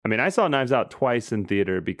mean, I saw Knives Out twice in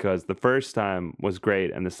theater because the first time was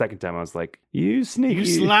great, and the second time I was like, "You sneaky, You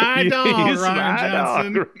sly dog, you Ryan sly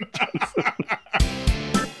Johnson." dog, Ryan Johnson.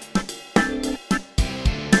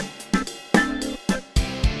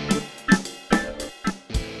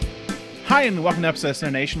 Hi, and welcome to episode of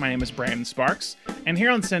Cinenation. My name is Brandon Sparks, and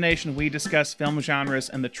here on Cinenation, we discuss film genres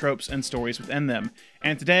and the tropes and stories within them.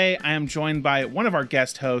 And today, I am joined by one of our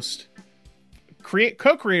guest hosts,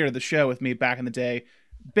 co-creator of the show with me back in the day,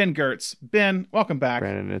 Ben Gertz. Ben, welcome back.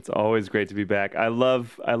 Brandon, it's always great to be back. I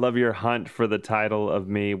love your hunt for the title of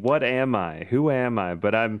me. What am I? Who am I?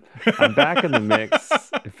 But I'm back in the mix.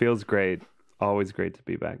 It feels great. Always great to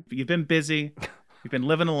be back. You've been busy. You've been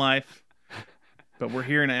living a life. But we're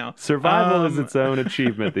here now. Survival is its own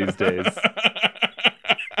achievement these days.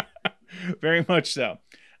 Very much so.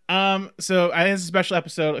 So I think it's a special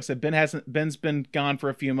episode. Like I said, Ben's been gone for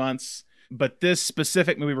a few months, but this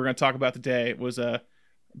specific movie we're going to talk about today was a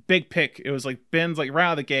big pick. It was like Ben's like right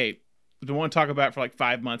out of the gate. We've been wanting to talk about it for like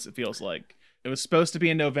 5 months. It feels like it was supposed to be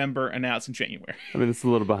in November, and now it's in January. I mean, it's a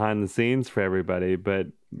little behind the scenes for everybody, but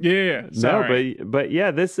yeah, sorry. No, but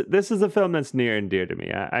yeah, this is a film that's near and dear to me.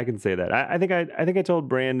 I can say that. I think I told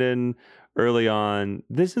Brandon early on,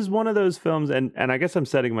 this is one of those films, and I guess I'm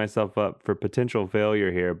setting myself up for potential failure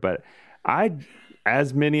here, but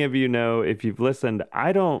as many of you know, if you've listened,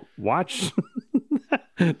 I don't watch.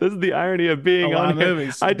 This is the irony of being on here.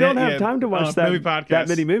 Movies. I don't have time to watch that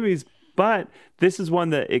many movies. But this is one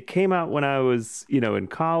that it came out when I was, in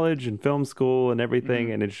college and film school and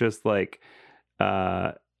everything, and it's just like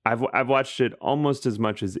I've watched it almost as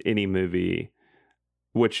much as any movie.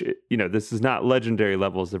 Which this is not legendary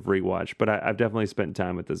levels of rewatch, but I've definitely spent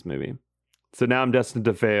time with this movie. So now I'm destined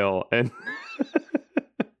to fail. And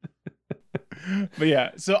but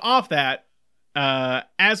yeah, so off that,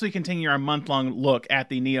 as we continue our month-long look at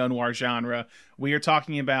the neo-noir genre, we are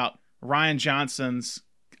talking about Ryan Johnson's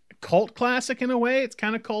cult classic in a way. It's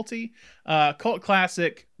kind of culty. Cult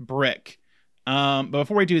classic, Brick. But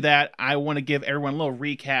before we do that, I want to give everyone a little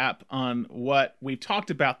recap on what we've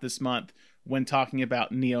talked about this month when talking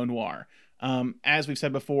about neo-noir. As we've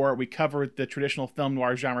said before, we covered the traditional film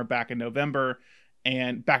noir genre back in November.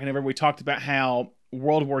 And back in November, we talked about how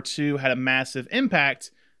World War II had a massive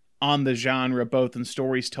impact on the genre, both in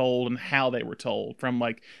stories told and how they were told. From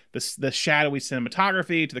like the shadowy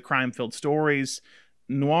cinematography to the crime-filled stories.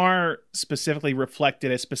 Noir specifically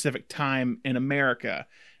reflected a specific time in America.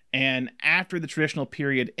 And after the traditional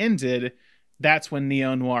period ended, that's when the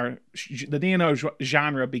neo-noir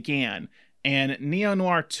genre began. And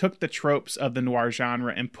neo-noir took the tropes of the noir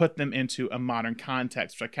genre and put them into a modern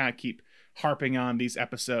context, which I kind of keep harping on these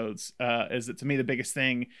episodes, is that to me the biggest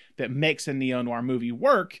thing that makes a neo-noir movie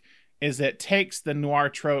work is that it takes the noir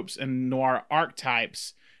tropes and noir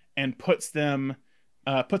archetypes and puts a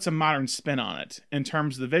modern spin on it. In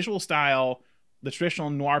terms of the visual style, the traditional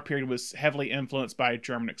noir period was heavily influenced by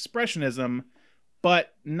German Expressionism,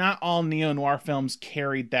 but not all neo-noir films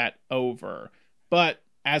carried that over. But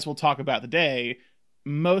as we'll talk about today,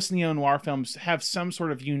 most neo-noir films have some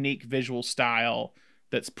sort of unique visual style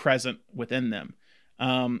that's present within them.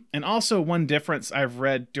 And also one difference I've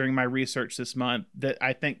read during my research this month that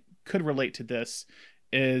I think could relate to this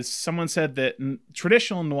is someone said that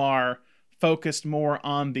traditional noir focused more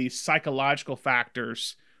on the psychological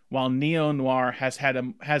factors, while neo-noir has had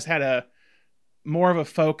a more of a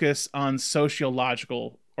focus on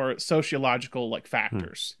sociological like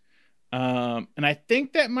factors. And I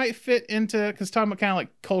think that might fit into, because talking about kind of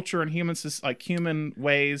like culture and human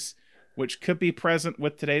ways, which could be present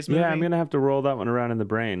with today's movie. Yeah, I'm gonna have to roll that one around in the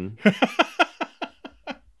brain.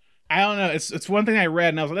 I don't know. It's one thing I read,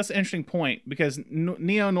 and I was like, that's an interesting point, because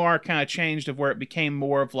neo-noir kind of changed of where it became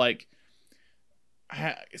more of like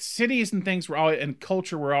cities and things and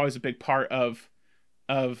culture were always a big part of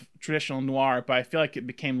traditional noir, but I feel like it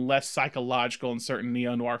became less psychological in certain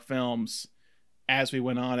neo-noir films as we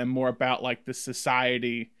went on, and more about like the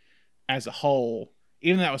society as a whole,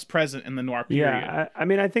 even though that was present in the noir period. Yeah, I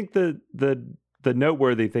mean, I think the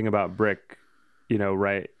noteworthy thing about Brick,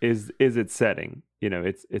 right, is its setting.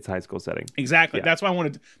 It's high school setting. Exactly. Yeah. That's why I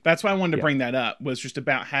wanted to bring that up, was just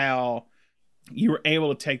about how you were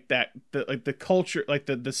able to take the culture, like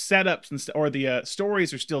the setups or the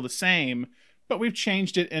stories are still the same, but we've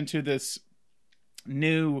changed it into this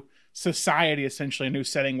new society, essentially a new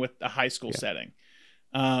setting with a high school setting,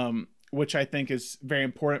 which I think is very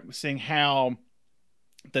important, seeing how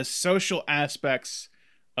the social aspects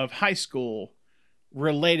of high school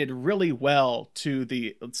related really well to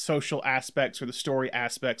the social aspects or the story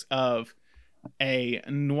aspects of a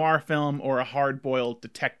noir film or a hard-boiled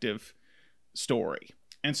detective story.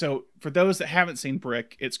 And so for those that haven't seen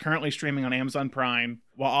Brick, it's currently streaming on Amazon Prime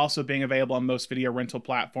while also being available on most video rental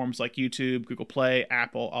platforms like YouTube, Google Play,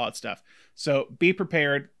 Apple, all that stuff. So be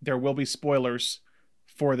prepared. There will be spoilers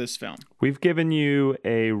for this film. We've given you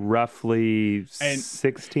a roughly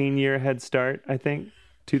 16-year head start, I think.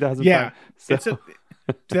 2005. Yeah. So.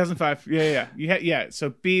 2005. Yeah. So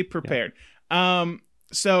be prepared. Yeah.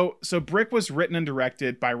 So Brick was written and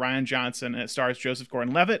directed by Rian Johnson, and it stars Joseph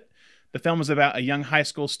Gordon-Levitt. The film is about a young high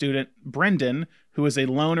school student, Brendan, who is a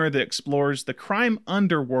loner that explores the crime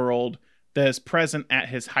underworld that is present at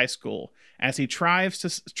his high school as he tries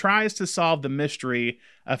to solve the mystery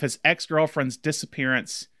of his ex-girlfriend's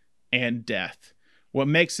disappearance and death. What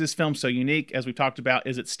makes this film so unique, as we talked about,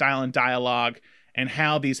 is its style and dialogue, and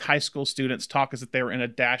how these high school students talk as if they were in a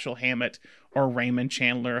Dashiell Hammett or Raymond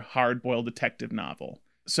Chandler hard-boiled detective novel.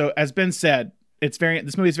 So, as Ben said, this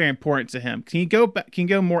movie is very important to him. Can you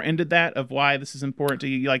go more into that of why this is important to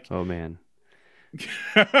you? Like, oh man,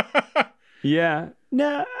 yeah.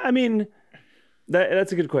 No, I mean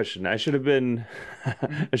that's a good question. I should have been.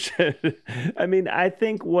 I mean, I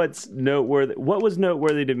think what was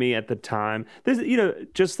noteworthy to me at the time. This,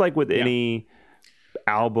 just like with any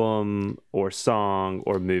album or song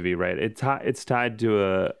or movie, right? It's tied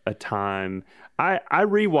to a time. I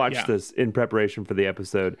rewatched this in preparation for the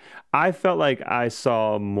episode. I felt like I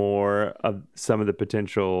saw more of some of the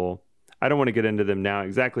potential. I don't want to get into them now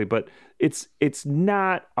exactly, but it's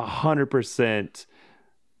not 100%.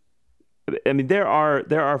 I mean, there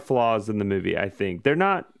are flaws in the movie. I think they're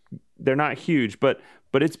not huge, but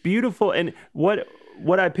it's beautiful. And what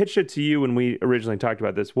I pitched it to you when we originally talked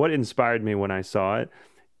about this, what inspired me when I saw it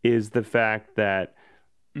is the fact that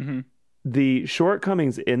the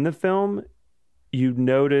shortcomings in the film, you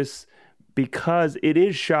notice, because it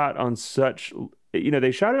is shot on such,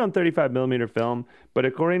 they shot it on 35 millimeter film, but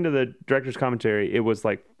according to the director's commentary, it was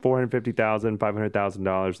like $450,000,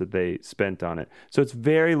 $500,000 that they spent on it. So it's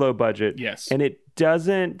very low budget. Yes. And it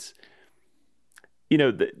doesn't,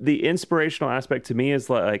 the inspirational aspect to me is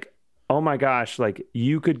like, oh my gosh, like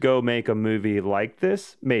you could go make a movie like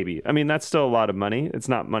this, maybe. I mean, that's still a lot of money. It's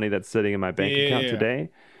not money that's sitting in my bank account today.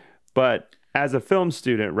 But as a film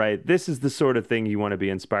student, right, this is the sort of thing you want to be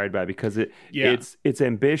inspired by, because it's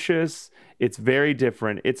ambitious, it's very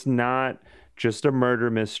different. It's not just a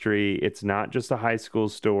murder mystery, it's not just a high school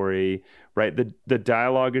story, right? The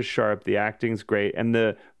dialogue is sharp, the acting's great, and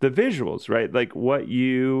the visuals, right? Like what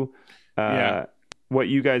you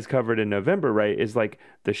guys covered in November, right, is like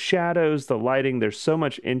the shadows, the lighting. There's so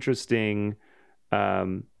much interesting,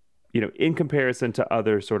 in comparison to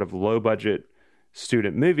other sort of low budget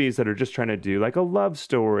student movies that are just trying to do like a love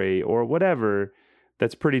story or whatever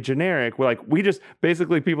that's pretty generic. We're like,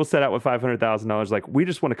 people set out with $500,000, like we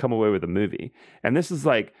just want to come away with a movie. And this is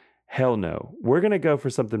like, hell no, we're gonna go for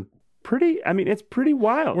something pretty. I mean, it's pretty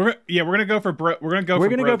wild. We're gonna go for broke. We're gonna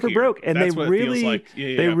go for broke, and that's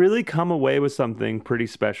they really come away with something pretty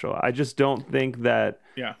special. I just don't think that.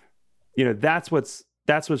 Yeah. That's what's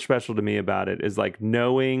special to me about it, is like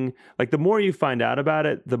knowing, like the more you find out about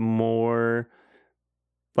it, the more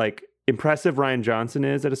like impressive Rian Johnson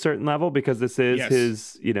is at a certain level, because this is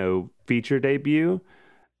his feature debut.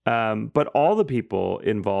 But all the people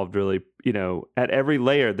involved really, at every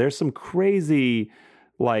layer, there's some crazy,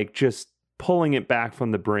 like just pulling it back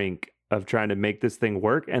from the brink of trying to make this thing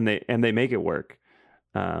work, and they make it work.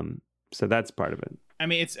 So that's part of it. I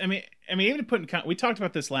mean, even to put in, we talked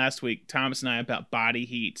about this last week, Thomas and I, about Body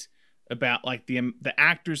Heat, about like the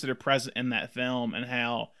actors that are present in that film and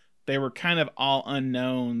how they were kind of all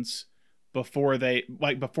unknowns before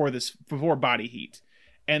Body Heat.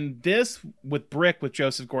 And this with Brick, with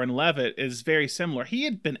Joseph Gordon-Levitt, is very similar. He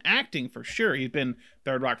had been acting for sure. He'd been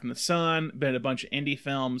Third Rock from the Sun, been in a bunch of indie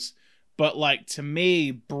films. But like, to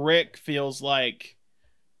me, Brick feels like,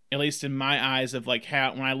 at least in my eyes, of like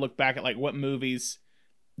how, when I look back at like what movies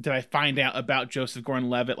did I find out about Joseph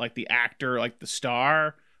Gordon-Levitt, like the actor, like the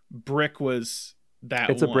star, Brick was that.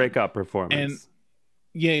 It's a breakout performance. And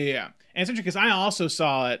yeah. And it's interesting because I also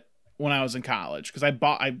saw it when I was in college, because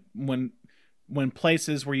when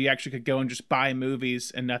places where you actually could go and just buy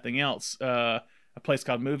movies and nothing else, a place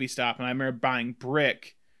called Movie Stop, and I remember buying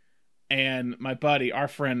Brick, and my buddy, our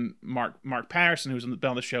friend Mark Patterson, who's been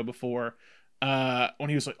on the show before, when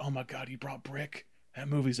he was like, "Oh my God, you brought Brick? That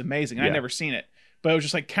movie's amazing." I'd never seen it, but it was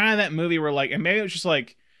just like kind of that movie where like, and maybe it was just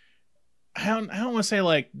like, I don't want to say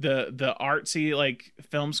like the artsy like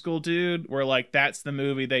film school dude, where like that's the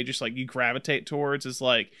movie they just like you gravitate towards, is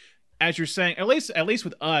like, as you're saying, at least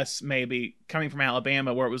with us, maybe coming from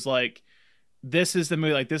Alabama, where it was like, this is the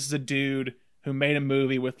movie, like this is a dude who made a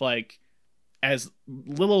movie with like as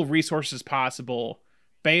little resources possible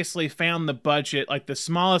basically found the budget, like the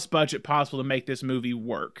smallest budget possible to make this movie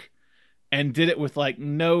work, and did it with like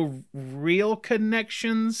no real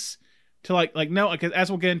connections to as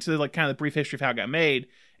we'll get into like kind of the brief history of how it got made.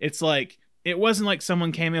 It's like, it wasn't like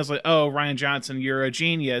someone came in and was like, oh, Rian Johnson, you're a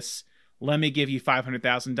genius, let me give you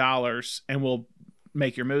 $500,000 and we'll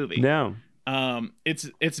make your movie. No.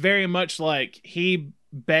 It's very much like he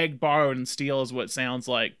begged, borrowed, and steal is what it sounds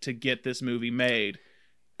like to get this movie made,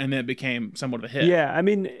 and then it became somewhat of a hit. Yeah, I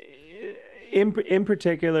mean, in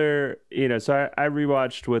particular, so I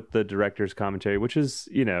rewatched with the director's commentary, which is,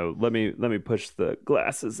 let me push the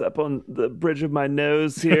glasses up on the bridge of my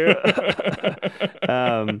nose here.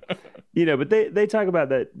 But they talk about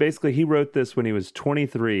that basically he wrote this when he was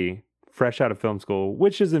 23, fresh out of film school,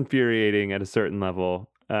 which is infuriating at a certain level,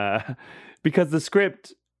 because the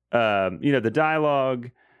script, the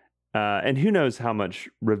dialogue, and who knows how much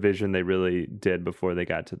revision they really did before they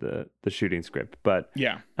got to the shooting script. But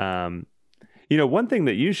yeah, one thing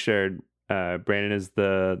that you shared, Brandon, is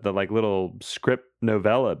the like little script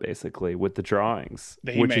novella, basically, with the drawings,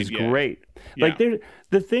 which is great. Yeah. Like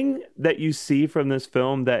the thing that you see from this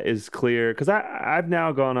film that is clear, because I've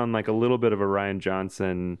now gone on like a little bit of a Rian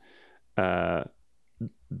Johnson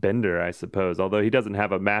bender, I suppose, although he doesn't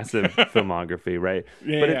have a massive filmography, right?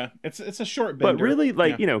 Yeah, it's a short bender. But really,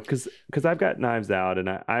 like, because I've got Knives Out, and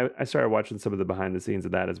I started watching some of the behind the scenes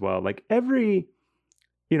of that as well. Like every,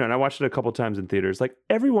 and I watched it a couple times in theaters. Like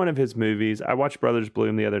every one of his movies, I watched Brothers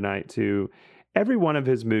Bloom the other night too. Every one of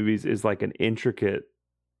his movies is like an intricate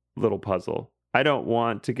little puzzle. I don't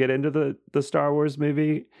want to get into the Star Wars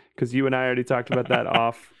movie because you and I already talked about that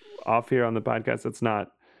off here on the podcast. It's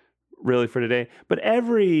not really for today, but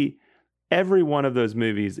every one of those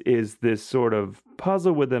movies is this sort of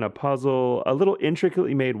puzzle within a puzzle, a little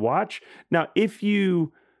intricately made watch. Now, if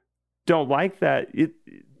you don't like that,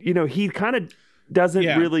 he kind of doesn't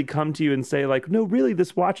really come to you and say like, no, really,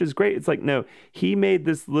 this watch is great. It's like, no, he made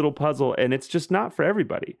this little puzzle and it's just not for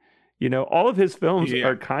everybody. All of his films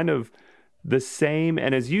are kind of the same.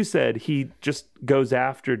 And as you said, he just goes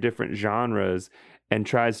after different genres and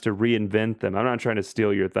tries to reinvent them. I'm not trying to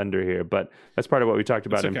steal your thunder here, but that's part of what we talked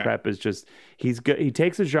about in prep is just he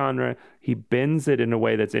takes a genre, he bends it in a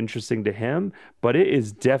way that's interesting to him, but it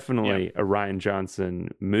is definitely a Rian Johnson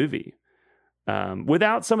movie.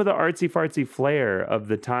 Without some of the artsy fartsy flair of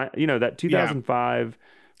the time, that 2005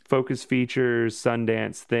 Focus Features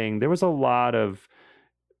Sundance thing, there was a lot of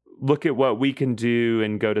look at what we can do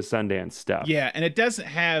and go to Sundance stuff. Yeah, and it doesn't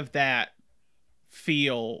have that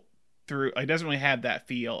feel it doesn't really have that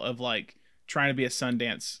feel of like trying to be a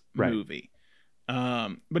Sundance movie.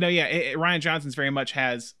 But no, Rian Johnson's very much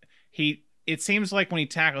it seems like when he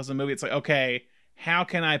tackles a movie, it's like, okay, how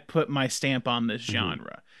can I put my stamp on this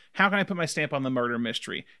genre? How can I put my stamp on the murder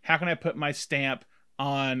mystery? How can I put my stamp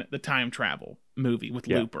on the time travel movie with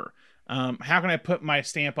Looper? How can I put my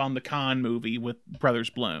stamp on the Khan movie with Brothers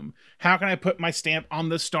Bloom? How can I put my stamp on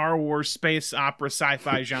the Star Wars space opera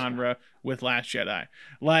sci-fi genre with Last Jedi?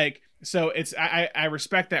 Like, so it's I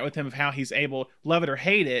respect that with him of how he's able, love it or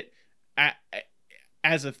hate it.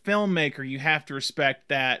 As a filmmaker, you have to respect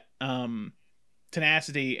that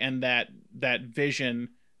tenacity and that vision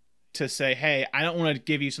to say, hey, I don't want to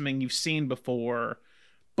give you something you've seen before,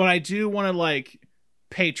 but I do want to like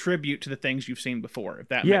pay tribute to the things you've seen before, if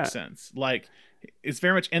that makes sense. Like it's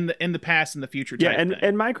very much in the past and the future type thing.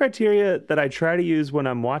 And my criteria that I try to use when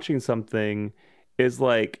I'm watching something is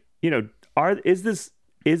like, is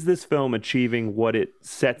this film achieving what it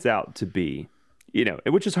sets out to be?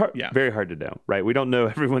 Which is hard, very hard to know, right? We don't know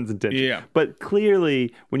everyone's intention. Yeah. But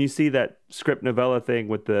clearly, when you see that script novella thing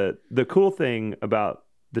with the cool thing about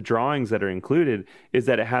the drawings that are included is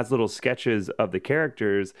that it has little sketches of the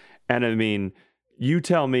characters. And I mean, you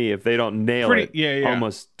tell me if they don't nail it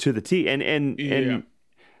almost to the T. And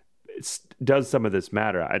does some of this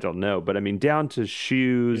matter? I don't know. But I mean, down to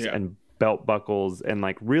shoes and belt buckles and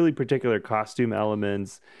like really particular costume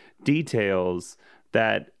elements, details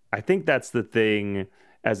that I think that's the thing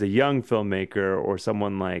as a young filmmaker or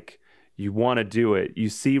someone like you want to do it. You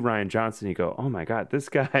see Rian Johnson, you go, oh my God, this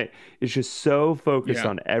guy is just so focused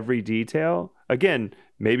on every detail. Again,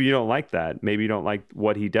 maybe you don't like that. Maybe you don't like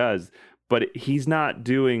what he does, but he's not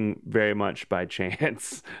doing very much by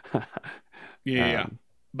chance.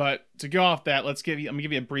 But to go off that, I'm gonna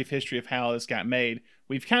give you a brief history of how this got made.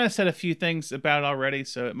 We've kind of said a few things about it already,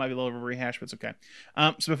 so it might be a little of a rehash, but it's okay.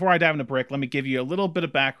 So before I dive into Brick, let me give you a little bit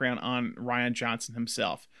of background on Rian Johnson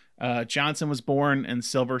himself. Johnson was born in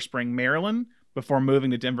Silver Spring, Maryland, before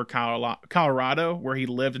moving to Denver, Colorado, where he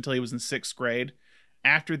lived until he was in 6th grade.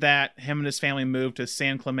 After that, him and his family moved to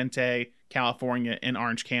San Clemente, California, in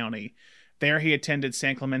Orange County. There he attended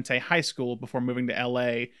San Clemente High School before moving to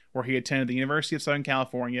LA, where he attended the University of Southern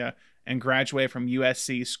California and graduated from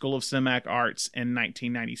USC School of Cinematic Arts in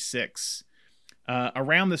 1996.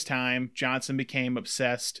 Around this time, Johnson became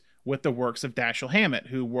obsessed with the works of Dashiell Hammett,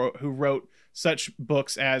 who wrote such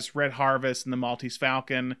books as Red Harvest and The Maltese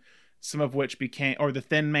Falcon, some of which became, or The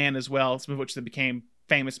Thin Man as well, some of which that became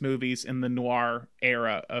famous movies in the noir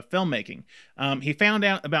era of filmmaking. He found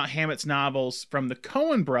out about Hammett's novels from the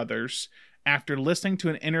Coen brothers after listening to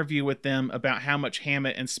an interview with them about how much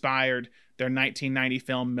Hammett inspired their 1990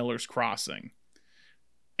 film Miller's Crossing.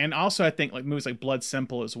 And also, I think like movies like Blood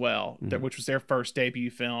Simple as well, which was their first debut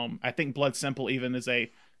film. I think Blood Simple even is the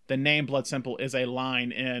name Blood Simple is a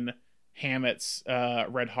line in Hammett's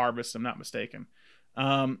Red Harvest, if I'm not mistaken.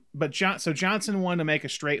 But Johnson wanted to make a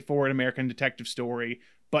straightforward American detective story,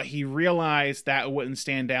 but he realized that wouldn't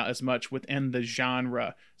stand out as much within the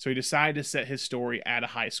genre, so he decided to set his story at a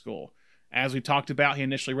high school. As we talked about, he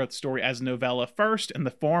initially wrote the story as a novella first, in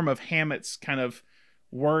the form of Hammett's kind of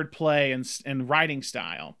wordplay and writing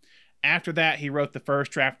style. After that, he wrote the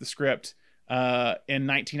first draft of the script in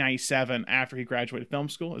 1997 after he graduated film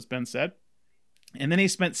school, as Ben said. And then he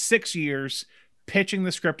spent 6 years pitching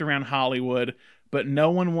the script around Hollywood, but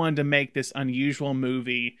no one wanted to make this unusual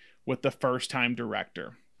movie with the first-time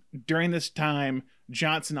director. During this time,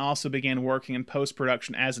 Johnson also began working in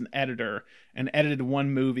post-production as an editor and edited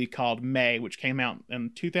one movie called May, which came out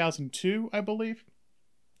in 2002, I believe.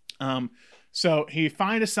 So he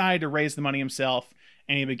finally decided to raise the money himself,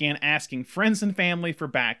 and he began asking friends and family for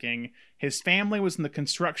backing. His family was in the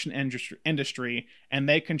construction industry, and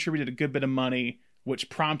they contributed a good bit of money, which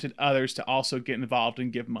prompted others to also get involved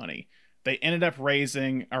and give money. They ended up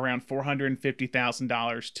raising around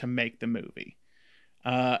 $450,000 to make the movie.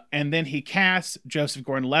 And then he cast Joseph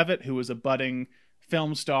Gordon-Levitt, who was a budding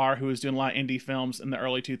film star who was doing a lot of indie films in the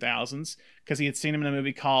early 2000s, because he had seen him in a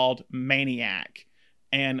movie called Maniac.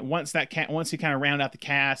 And once he kind of rounded out the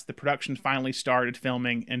cast, the production finally started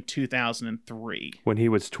filming in 2003. When he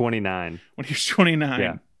was 29. When he was 29.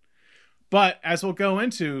 Yeah. But as we'll go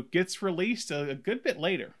into, gets released a good bit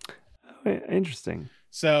later. Oh, interesting.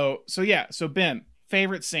 So Ben,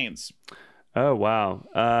 favorite scenes? Oh,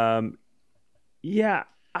 wow. Yeah,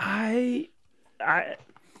 I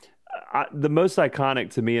the most iconic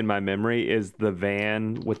to me in my memory is the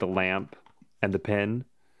van with the lamp and the pen.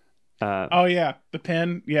 Oh yeah, the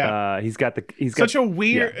pen. Yeah, he's got such a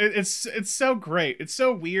weird. Yeah. It's so great. It's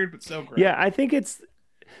so weird, but so great. Yeah, I think it's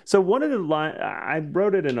so. One of the lines I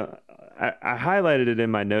wrote it in I highlighted it in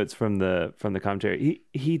my notes from the commentary.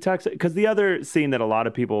 He talks, because the other scene that a lot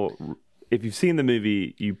of people, if you've seen the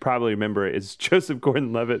movie, you probably remember it, is Joseph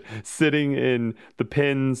Gordon-Levitt sitting in the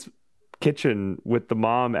Penn's kitchen with the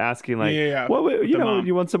mom asking like, "What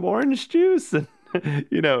you want some orange juice?" And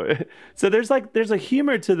so there's a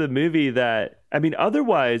humor to the movie that, I mean,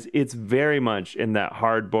 otherwise it's very much in that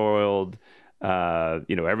hard-boiled,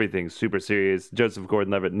 everything's super serious. Joseph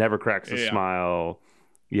Gordon-Levitt never cracks a smile.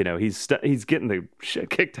 He's getting the shit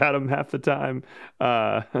kicked out of him half the time.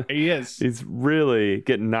 He is. He's really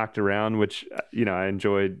getting knocked around, which, I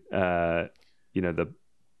enjoyed, the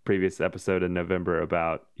previous episode in November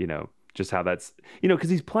about, just how that's, because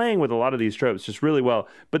he's playing with a lot of these tropes just really well.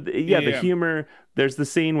 But the humor, there's the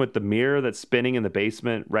scene with the mirror that's spinning in the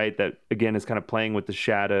basement, right? That, again, is kind of playing with the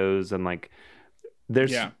shadows. And like,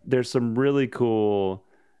 there's some really cool...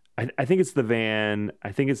 I think it's the van.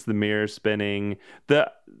 I think it's the mirror spinning.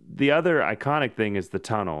 The other iconic thing is the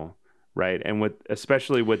tunnel, right? And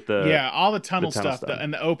especially with all the tunnel stuff.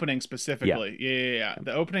 And the opening specifically. Yeah.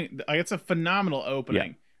 The opening, it's a phenomenal opening.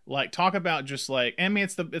 Yeah. Like, talk about just like, I mean,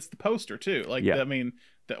 it's the poster too. Like, the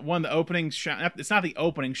opening shot. It's not the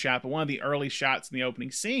opening shot, but one of the early shots in the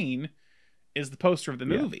opening scene is the poster of the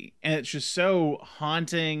movie, and it's just so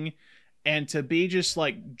haunting. And to be just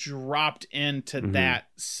like dropped into that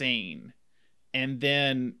scene and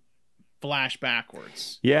then flash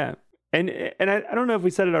backwards. Yeah. And I don't know if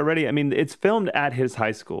we said it already. I mean, it's filmed at his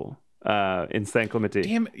high school in San Clemente.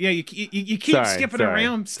 Damn it. Yeah, you keep skipping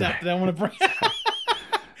around stuff that I want to bring.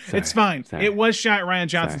 It's fine. It was shot at Rian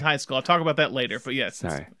Johnson's high school. I'll talk about that later. But yes.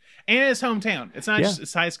 And his hometown. It's not just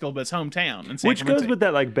his high school, but his hometown. In San Which Clemente. goes with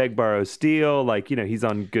that, like, beg, borrow, steal. Like, he's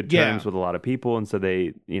on good terms with a lot of people. And so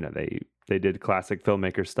they did classic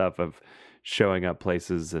filmmaker stuff of showing up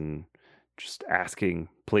places and just asking,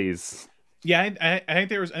 please. Yeah, I think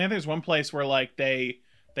there's one place where like they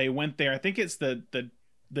went there. I think it's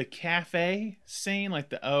the cafe scene, like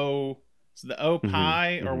the O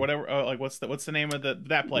Pie or whatever. Oh, like what's the name of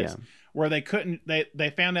that place where they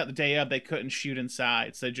found out the day of they couldn't shoot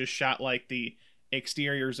inside, so they just shot like the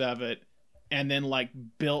exteriors of it and then like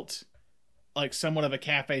built like somewhat of a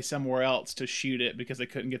cafe somewhere else to shoot it because they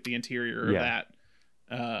couldn't get the interior of that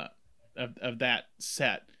of that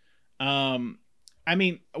set. I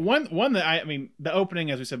mean, one that I mean, the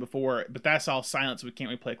opening, as we said before, but that's all silent, so we can't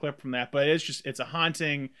really play a clip from that. But it's a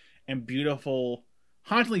haunting and beautiful,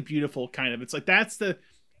 hauntingly beautiful kind of. It's like that's the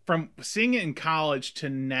from seeing it in college to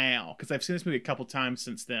now, because I've seen this movie a couple times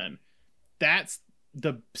since then. That's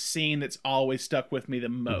the scene that's always stuck with me the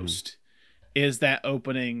most is that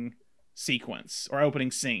opening sequence or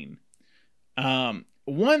opening scene.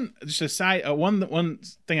 One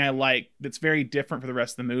thing I like that's very different for the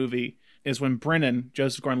rest of the movie is when Brennan,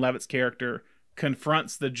 Joseph Gordon-Levitt's character,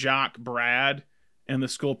 confronts the jock Brad in the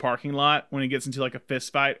school parking lot when he gets into like a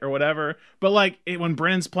fist fight or whatever. But like when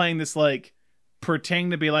Brennan's playing this like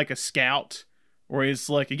pretending to be like a scout, where he's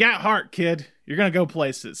like, "You got heart, kid. You're gonna go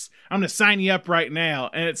places. I'm gonna sign you up right now."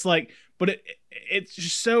 And it's like, but it's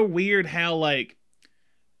just so weird how like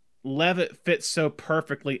Levitt fits so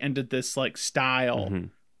perfectly into this like style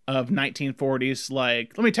of 1940s.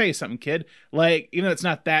 Like, let me tell you something, kid. Like, even though it's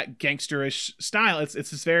not that gangsterish style, it's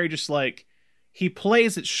this very just like he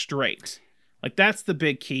plays it straight. Like that's the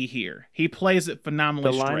big key here. He plays it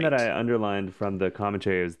phenomenally straight. The line that I underlined from the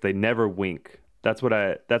commentary is they never wink. That's what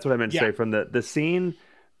I meant to say from the scene.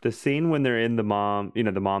 The scene when they're in the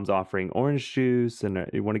mom's offering orange juice and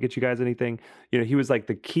you want to get you guys anything. He was like,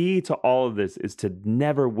 the key to all of this is to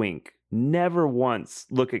never wink, never once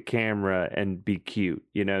look at camera and be cute.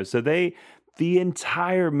 So the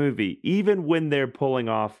entire movie, even when they're pulling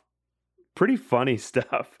off pretty funny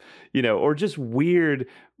stuff, or just weird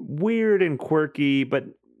and quirky, but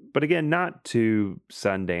again, not too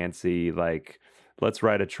Sundancey. Like, let's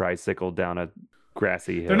ride a tricycle down a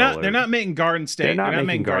grassy hill. They're not making Garden State. They're not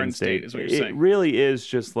making Garden State is what you're saying. It really is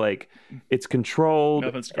just like it's controlled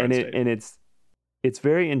and it's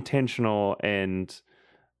very intentional and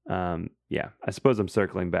I suppose I'm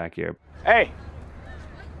circling back here. Hey.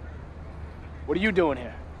 What are you doing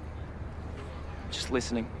here? Just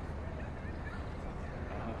listening.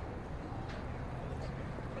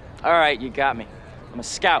 All right, you got me. I'm a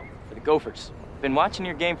scout for the Gophers. Been watching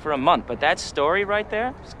your game for a month, but that story right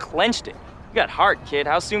there just clenched it. You got heart, kid.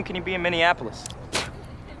 How soon can you be in Minneapolis?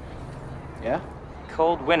 Yeah?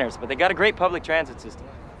 Cold winters, but they got a great public transit system.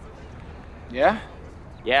 Yeah?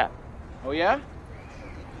 Yeah. Oh, yeah?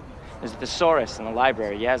 There's a thesaurus in the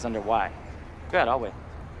library. Yeah's under Y. Go ahead, I'll wait.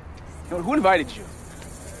 Who invited you?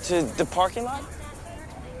 To the parking lot?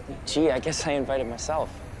 Gee, I guess I invited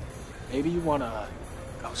myself. Maybe you want to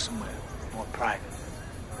go somewhere more private.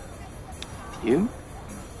 You?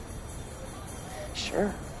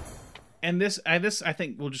 Sure. And this I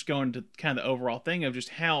think we'll just go into kind of the overall thing of just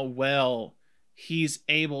how well he's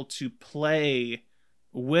able to play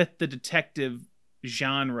with the detective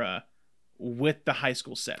genre with the high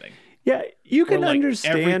school setting. Yeah, you can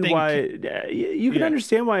understand why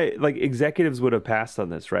understand why like executives would have passed on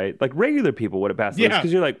this, right? Like regular people would have passed on this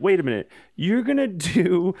because you're like, wait a minute, you're gonna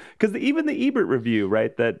do because even the Ebert review,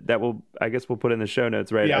 right? That will I guess we'll put in the show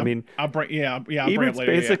notes, right? Yeah, I mean, I'll bring Ebert's bring it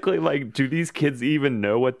later, basically like, do these kids even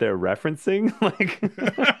know what they're referencing?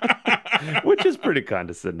 Like, which is pretty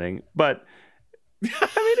condescending, but.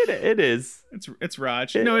 I mean, it is. It's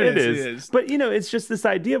Raj. It is. But, it's just this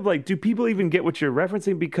idea of like, do people even get what you're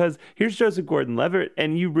referencing? Because here's Joseph Gordon-Levitt,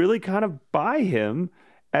 and you really kind of buy him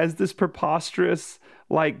as this preposterous,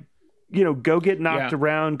 like, go get knocked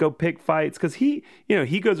around, go pick fights. Because he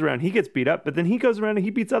goes around, he gets beat up, but then he goes around and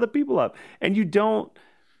he beats other people up. And you don't.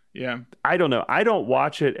 Yeah. I don't know. I don't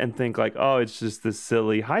watch it and think like, oh, it's just this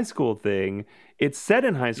silly high school thing. It's set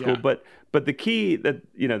in high school, but the key that,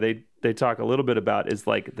 they talk a little bit about is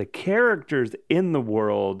like the characters in the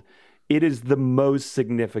world. It is the most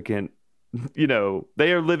significant,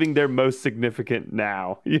 they are living their most significant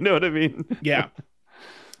now. You know what I mean? Yeah.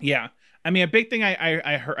 Yeah. I mean, a big thing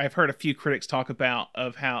I've heard a few critics talk about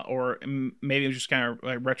of how, or maybe it was just kind of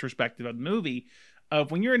like retrospective of the movie of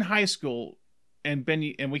when you're in high school and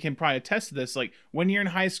Ben, and we can probably attest to this. Like when you're in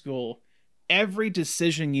high school, every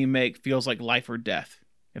decision you make feels like life or death.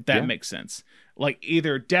 If that makes sense. Like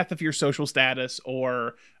either death of your social status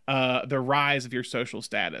or the rise of your social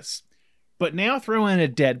status. But now throw in a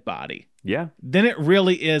dead body. Yeah. Then it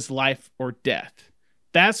really is life or death.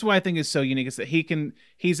 That's what I think is so unique is that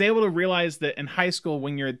he's able to realize that in high school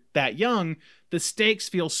when you're that young, the stakes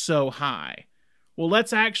feel so high. Well,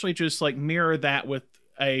 let's actually just like mirror that with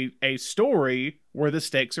a story where the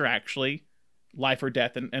stakes are actually life or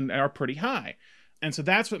death and are pretty high. And so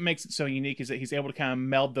that's what makes it so unique is that he's able to kind of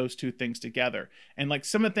meld those two things together. And like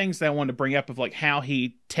some of the things that I wanted to bring up of like how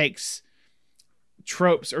he takes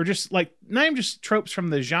tropes or just like not even just tropes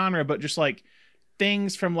from the genre, but just like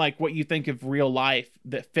things from like what you think of real life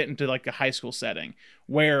that fit into like a high school setting,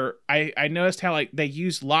 where I noticed how like they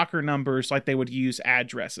use locker numbers like they would use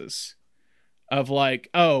addresses. Of like,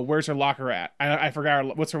 oh, where's her locker at? I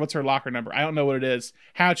forgot what's her locker number. I don't know what it is.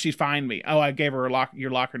 How'd she find me? Oh, I gave her your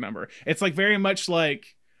locker number. It's like very much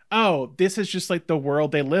like, oh, this is just like the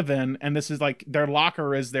world they live in, and this is like their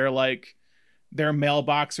locker is their like their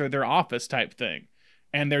mailbox or their office type thing,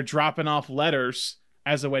 and they're dropping off letters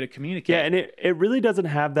as a way to communicate. Yeah, and it really doesn't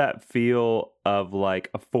have that feel of like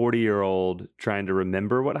a 40-year-old trying to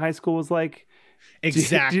remember what high school was like.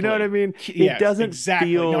 Exactly. Do you know what I mean? Yeah, it doesn't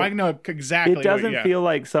exactly. feel. No, I know exactly. It doesn't feel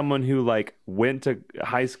like someone who like went to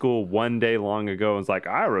high school one day long ago and was like,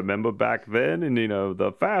 I remember back then, and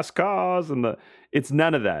the fast cars and the. It's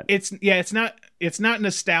none of that. It's not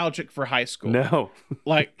nostalgic for high school. No,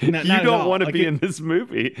 like you don't want to be in this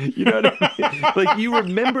movie. You know what I mean? Like you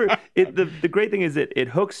remember it. The great thing is it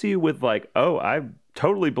hooks you with like, oh, I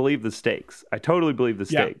totally believe the stakes. I totally believe the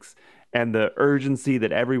stakes. Yeah. And the urgency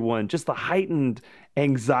that everyone, just the heightened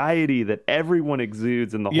anxiety that everyone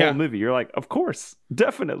exudes in the whole movie. You're like, of course,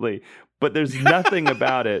 definitely. But there's nothing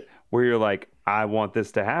about it where you're like, I want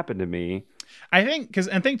this to happen to me. I think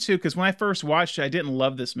because when I first watched it, I didn't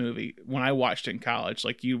love this movie when I watched it in college.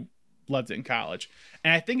 Like you loved it in college.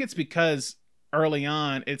 And I think it's because early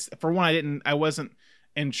on, for one, I wasn't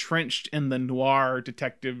entrenched in the noir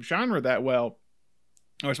detective genre that well,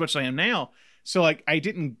 or as much as I am now. So like I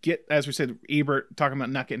didn't get, as we said, Ebert talking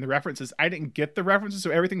about not getting the references. I didn't get the references,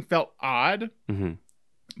 so everything felt odd. Mm-hmm.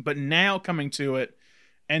 But now coming to it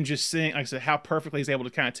and just seeing, like I said, how perfectly he's able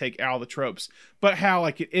to kind of take all the tropes, but how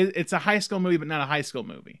like it's a high school movie, but not a high school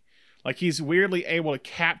movie. Like he's weirdly able to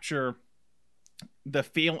capture the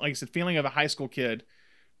feeling of a high school kid,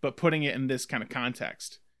 but putting it in this kind of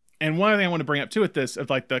context. And one other thing I want to bring up too with this,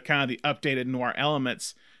 of like the kind of the updated noir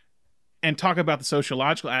elements, and talk about the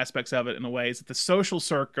sociological aspects of it in a way, is that the social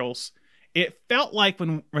circles, it felt like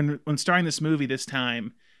when starting this movie this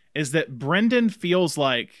time, is that Brendan feels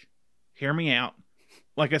like, hear me out,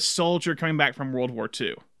 like a soldier coming back from World War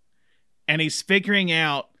II. And he's figuring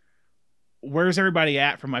out, where's everybody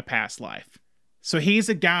at from my past life? So he's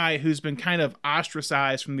a guy who's been kind of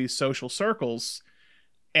ostracized from these social circles,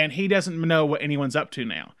 and he doesn't know what anyone's up to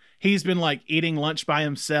now. He's been like eating lunch by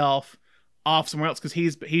himself, off somewhere else, because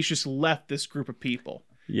he's just left this group of people.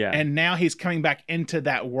 Yeah. And now he's coming back into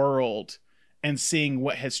that world and seeing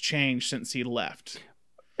what has changed since he left.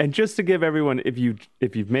 And just to give everyone, if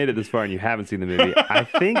you've made it this far and you haven't seen the movie, I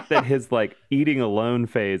think that his like eating alone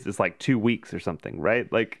phase is like 2 weeks or something,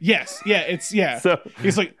 right? Like yes, yeah, So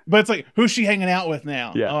he's like, but it's like, who's she hanging out with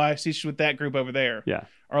now? Yeah. Oh, I see she's with that group over there. Yeah.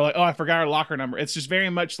 Or like, oh, I forgot her locker number. It's just very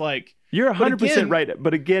much like, you're 100% right,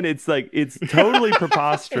 but again, it's like it's totally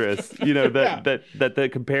preposterous. That the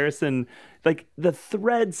comparison, like the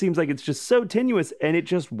thread seems like it's just so tenuous, and it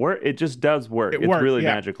just does work. It's really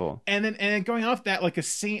magical. And then going off that, like a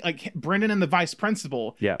scene, like Brendan and the vice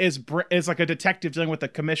principal, is like a detective dealing with a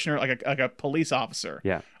commissioner, like a police officer.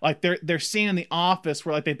 Yeah, like they're seen in the office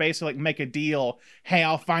where like they basically like make a deal. Hey,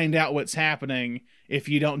 I'll find out what's happening if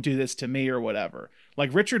you don't do this to me or whatever.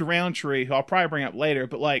 Like Richard Roundtree, who I'll probably bring up later,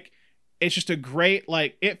 but like. It's just a great,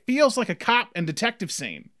 like, it feels like a cop and detective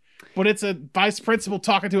scene, but it's a vice principal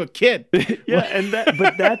talking to a kid. Yeah, and that's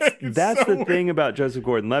so the thing about Joseph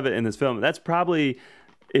Gordon-Levitt in this film. That's probably,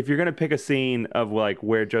 if you're going to pick a scene of like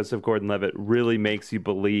where Joseph Gordon-Levitt really makes you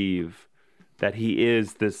believe that he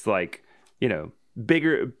is this like,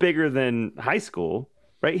 bigger than high school,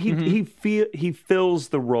 right? He fills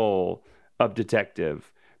the role of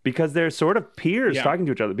detective. Because they're sort of peers talking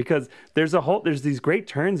to each other. Because there's these great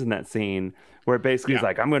turns in that scene where it basically is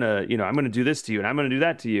like, I'm gonna do this to you, and I'm gonna do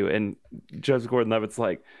that to you, and Joseph Gordon-Levitt's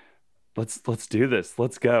like, let's do this,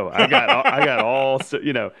 let's go. I got all,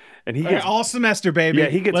 and he gets all semester, baby. Yeah,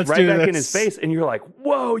 he gets right back in his face, and you're like,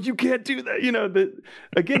 whoa, you can't do that.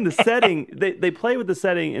 The setting, they play with the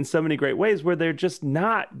setting in so many great ways where they're just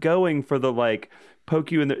not going for the like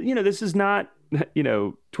poke you in the, this is not.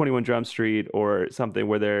 21 Jump Street or something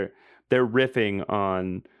where they're riffing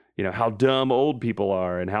on how dumb old people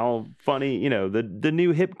are and how funny the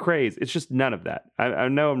new hip craze. It's just none of that. I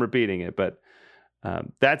know I'm repeating it, but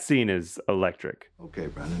that scene is electric. Okay,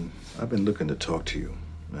 Brandon, I've been looking to talk to you,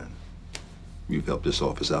 man. You've helped this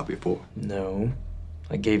office out before. No,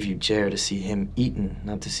 I gave you Jer to see him eaten,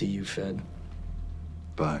 not to see you fed.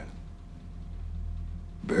 Fine.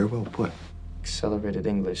 Very well put. Accelerated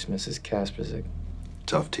English, Mrs. Kasperzik.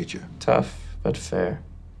 Tough teacher. Tough, but fair.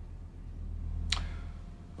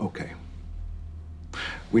 Okay.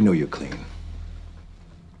 We know you're clean.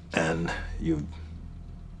 And you've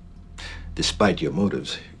Despite your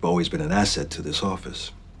motives, you've always been an asset to this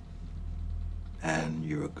office. And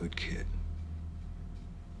you're a good kid.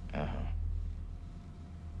 Uh-huh.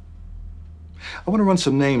 I want to run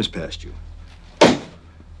some names past you.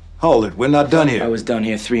 Hold it, we're not done here. I was done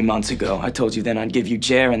here 3 months ago. I told you then I'd give you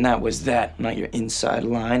Jer, and that was that. Not your inside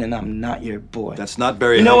line, and I'm not your boy. That's not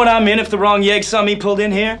very You know what I'm in if the wrong yegg saw me pulled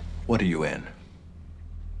in here? What are you in?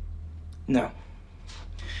 No.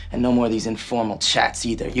 And no more of these informal chats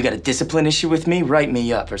either. You got a discipline issue with me? Write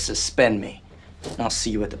me up or suspend me. And I'll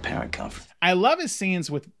see you at the parent conference. I love his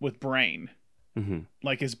scenes with Brain. Mm-hmm.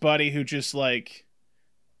 Like his buddy who just like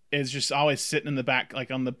is just always sitting in the back,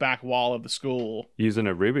 like on the back wall of the school. Using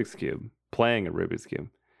a Rubik's Cube. Playing a Rubik's Cube.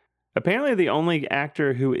 Apparently the only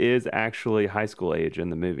actor who is actually high school age in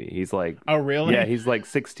the movie. He's like... Oh, really? Yeah, he's like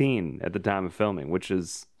 16 at the time of filming, which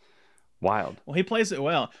is wild. Well, he plays it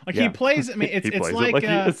well. Like Yeah. he plays, I mean, it's like, he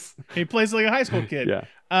is. he plays like a high school kid. Yeah.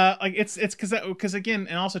 Like it's because again,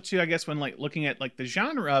 and also too, I guess when like looking at like the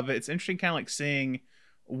genre of it, it's interesting kind of like seeing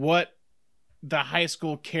what the high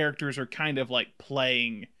school characters are kind of like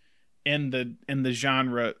playing in the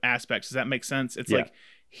genre aspects. Does that make sense? It's Yeah. like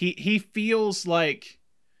he feels like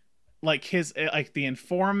his like the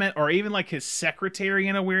informant or even like his secretary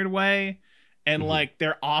in a weird way. And like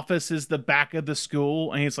their office is the back of the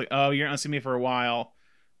school, and he's like, "Oh, you're not gonna see me for a while."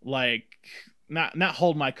 Like, not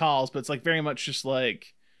hold my calls, but it's like very much just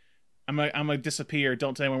like, I'm gonna disappear.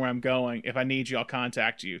 Don't tell anyone where I'm going. If I need you, I'll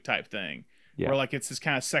contact you, type thing. Yeah. Where like it's this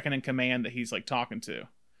kind of second in command that he's like talking to.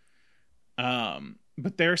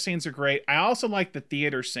 But their scenes are great. I also like the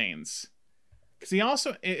theater scenes because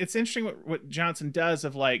it's interesting what Johnson does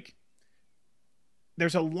of like.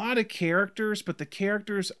 There's a lot of characters, but the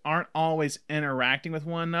characters aren't always interacting with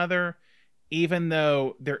one another, even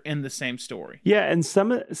though they're in the same story. Yeah, and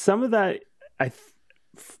some of that,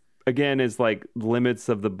 again, is like limits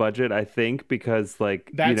of the budget, I think, because like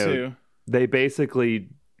That too. They basically,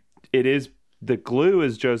 it is the glue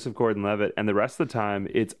is Joseph Gordon-Levitt, and the rest of the time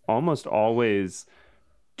it's almost always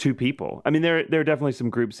two people. I mean, there are definitely some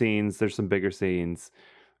group scenes, there's some bigger scenes,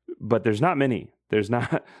 but there's not many. There's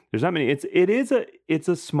not many. It's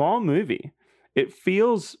a small movie. It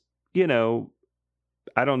feels,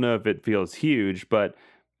 I don't know if it feels huge, but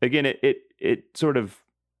again, it sort of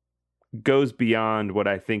goes beyond what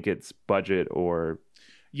I think its budget or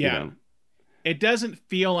It doesn't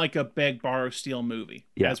feel like a beg, borrow, steal movie,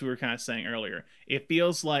 Yeah. as we were kind of saying earlier. It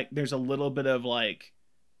feels like there's a little bit of like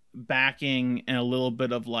backing and a little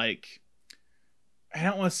bit of like, I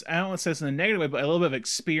don't want to say this in a negative way, but a little bit of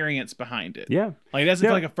experience behind it. Yeah. Like it doesn't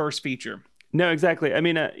feel like a first feature. No, exactly. I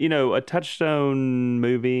mean, a Touchstone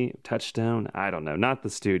movie, I don't know, not the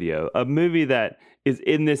studio, a movie that is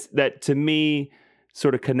in this, that to me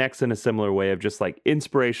sort of connects in a similar way of just like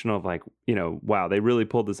inspirational of like, wow, they really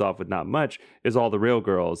pulled this off with not much, is All the Real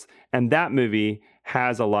Girls. And that movie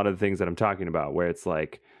has a lot of the things that I'm talking about, where it's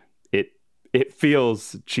like, it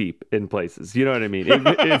feels cheap in places. You know what I mean?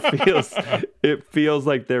 It feels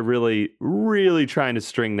like they're really, really trying to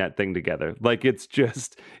string that thing together. Like it's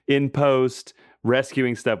just in post,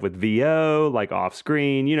 rescuing stuff with VO, like off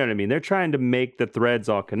screen. You know what I mean? They're trying to make the threads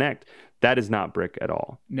all connect. That is not Brick at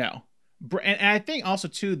all. No. And I think also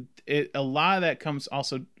too, a lot of that comes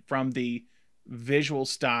also from the visual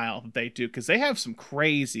style that they do, because they have some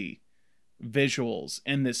crazy visuals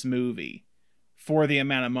in this movie for the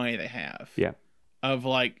amount of money they have. Yeah. Of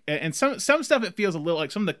like, and some stuff, it feels a little like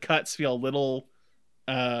some of the cuts feel a little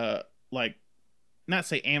like, not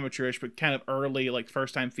say amateurish, but kind of early, like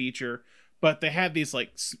first time feature. But they have these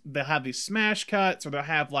like, they'll have these smash cuts, or they'll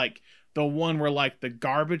have like the one where like the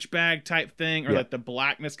garbage bag type thing, or like the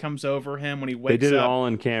blackness comes over him when he wakes up. They did it all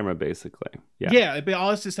in camera, basically. Yeah, but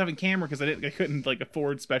all this stuff in camera because I couldn't like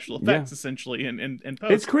afford special effects essentially in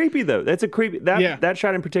post. It's creepy though. That's a creepy that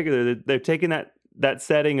shot in particular. They're taking that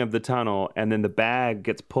setting of the tunnel, and then the bag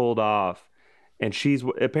gets pulled off, and she's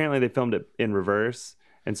apparently they filmed it in reverse,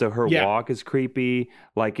 and so her walk is creepy.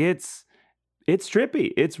 Like it's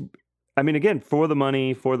trippy. I mean, again, for the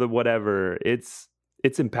money, for the whatever, it's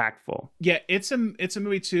impactful. Yeah, it's a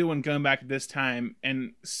movie too. When going back at this time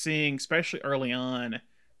and seeing, especially early on,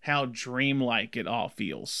 how dreamlike it all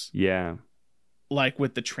feels. Yeah, like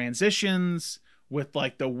with the transitions, with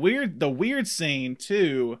like the weird scene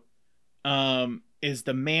too, is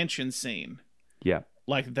the mansion scene. Yeah,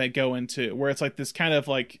 like they go into where it's like this kind of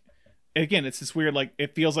like, again, it's this weird like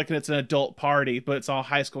it feels like it's an adult party, but it's all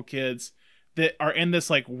high school kids that are in this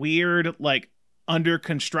like weird like under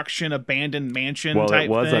construction abandoned mansion well, type it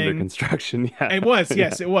was thing. under construction. Yeah, It was,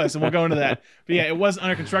 yes, it was, and we'll go into that. But yeah, it was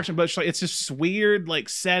under construction, but it's just this weird like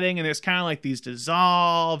setting, and there's kind of like these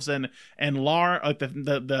dissolves, and Laura, like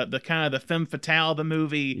the kind of the femme fatale of the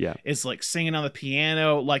movie, is like singing on the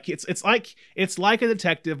piano, like it's like a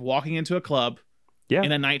detective walking into a club. Yeah.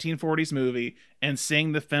 In a 1940s movie and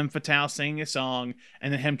seeing the femme fatale singing a song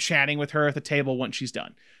and then him chatting with her at the table once she's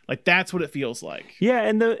done. Like, that's what it feels like. Yeah,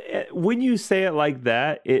 and when you say it like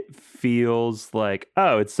that, it feels like,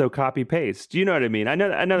 oh, it's so copy paste. Do you know what I mean? I know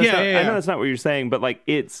I know that's not what you're saying, but like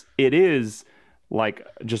it is like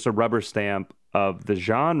just a rubber stamp of the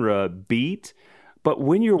genre beat. But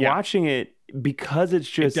when you're watching it, because it's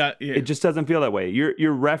just it just doesn't feel that way.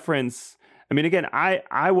 Your reference, I mean, again,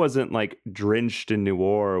 I wasn't like drenched in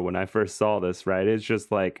noir when I first saw this, right? It's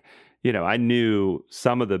just like, you know, I knew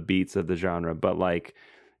some of the beats of the genre, but like,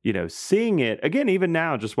 you know, seeing it again, even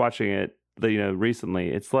now, just watching it, you know, recently,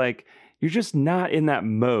 it's like you're just not in that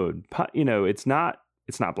mode. You know, it's not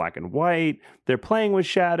black and white. They're playing with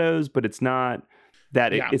shadows, but it's not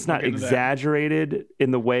that it's not exaggerated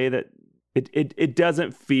in the way that it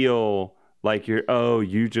doesn't feel like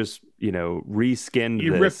you just, you know, reskinned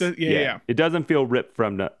this. Ripped it. It doesn't feel ripped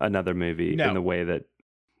from another movie in the way that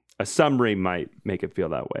a summary might make it feel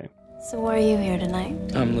that way. So why are you here tonight?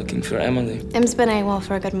 I'm looking for Emily. Em's been AWOL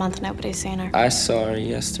for a good month. Nobody's seen her. I saw her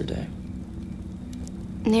yesterday.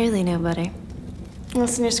 Nearly nobody.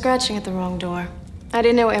 Listen, you're scratching at the wrong door. I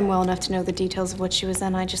didn't know Em well enough to know the details of what she was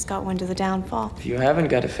in. I just got wind of the downfall. If you haven't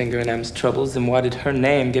got a finger in Em's troubles, then why did her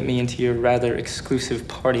name get me into your rather exclusive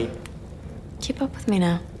party? Keep up with me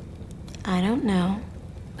now. I don't know,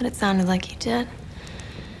 but it sounded like you did.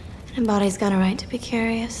 And a body's got a right to be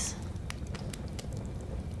curious.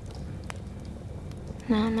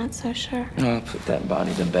 No, I'm not so sure. I'll put that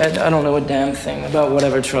body to bed. I don't know a damn thing about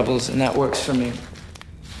whatever troubles, and that works for me.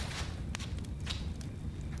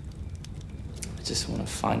 I just want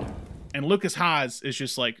to find her. And Lucas Haas is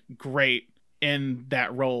just like great in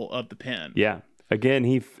that role of the Pen. Yeah. Again,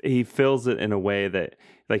 he fills it in a way that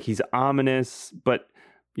like he's ominous, but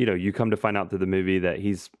you know, you come to find out through the movie that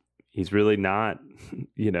he's really not,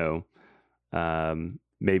 you know,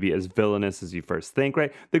 maybe as villainous as you first think,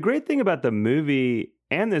 right? The great thing about the movie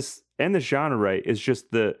and this genre, right, is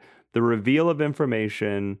just the reveal of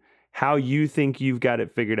information, how you think you've got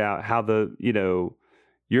it figured out, how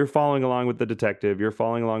you're following along with the detective, you're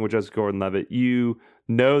following along with Joseph Gordon-Levitt. You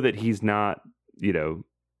know that he's not, you know,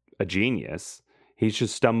 a genius. He's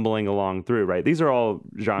just stumbling along through, right? These are all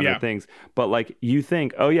genre things, but like you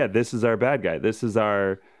think, oh yeah, this is our bad guy. This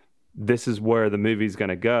is where the movie's going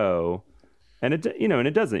to go. And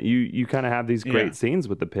it doesn't. You kind of have these great scenes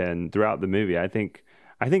with the Pen throughout the movie. I think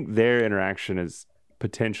their interaction is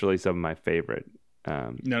potentially some of my favorite.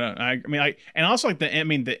 And also like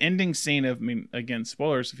the ending scene of, again,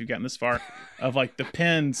 spoilers if you've gotten this far, of like the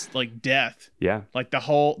Pen's like death. Yeah. Like the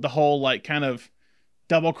whole like kind of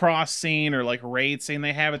double cross scene or like raid scene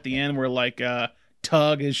they have at the end where like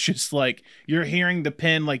Tug is just like, you're hearing the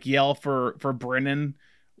Pen like yell for Brennan.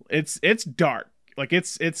 It's dark. Like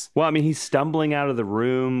it's well, I mean, he's stumbling out of the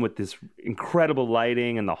room with this incredible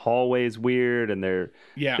lighting, and the hallway is weird, and they're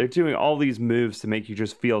doing all these moves to make you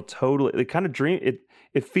just feel totally the kind of dream.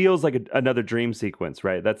 It feels like another dream sequence,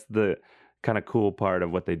 right? That's the kind of cool part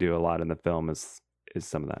of what they do a lot in the film is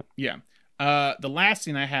some of that. Yeah. The last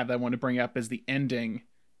scene I have that I want to bring up is the ending,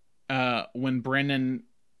 when Brennan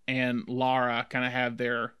and Lara kind of have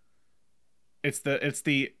their it's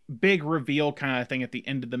the big reveal kind of thing at the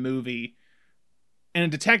end of the movie. And a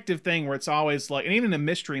detective thing where it's always like, and even a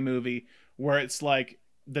mystery movie where it's like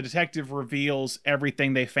the detective reveals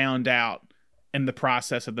everything they found out in the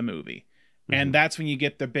process of the movie. Mm-hmm. And that's when you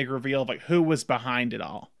get the big reveal of like who was behind it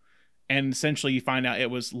all. And essentially you find out it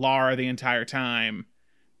was Lara the entire time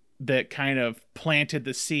that kind of planted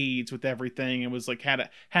the seeds with everything and was like had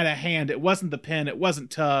a hand. It wasn't the Pen, it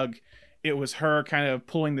wasn't Tug. It was her kind of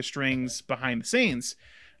pulling the strings behind the scenes.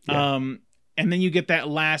 Yeah. And then you get that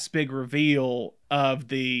last big reveal of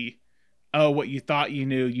what you thought you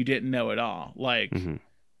knew, you didn't know at all. Like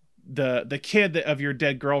the kid of your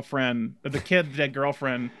dead girlfriend, so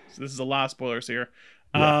this is a lot of spoilers here.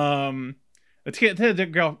 Yeah. The kid,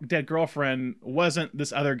 dead girlfriend wasn't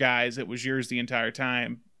this other guy's. It was yours the entire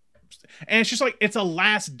time. And it's just like, it's a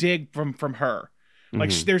last dig from her.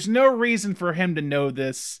 Like there's no reason for him to know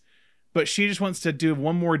this, but she just wants to do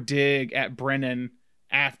one more dig at Brennan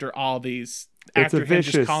after all these, after him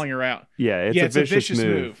just calling her out. Yeah, it's a vicious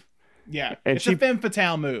move. Yeah, and it's a femme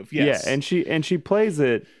fatale move. Yes. Yeah, and she plays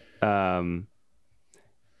it.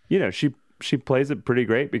 she plays it pretty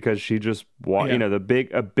great because she just you know, a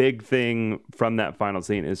big thing from that final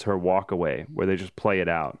scene is her walk away where they just play it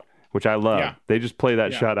out, which I love. Yeah. They just play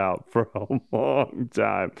that shot out for a long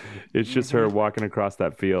time. It's just her walking across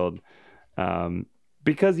that field.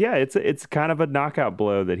 Because it's kind of a knockout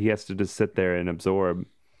blow that he has to just sit there and absorb.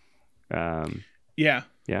 Yeah.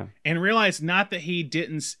 And realize not that he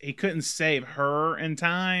couldn't save her in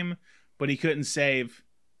time, but he couldn't save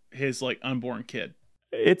his like unborn kid.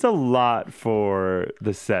 It's a lot for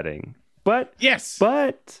the setting. But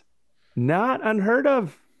but not unheard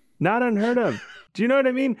of. Not unheard of. Do you know what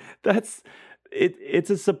I mean? It is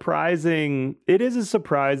a surprising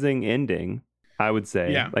ending, I would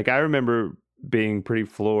say. Yeah. Like I remember being pretty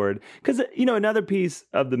floored because, you know, another piece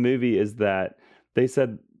of the movie is that they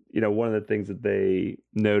said, you know, one of the things that they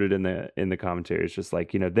noted in the commentary is just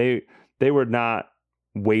like, you know, they were not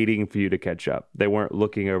waiting for you to catch up. They weren't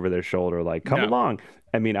looking over their shoulder like, come along.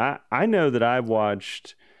 I mean, I know that I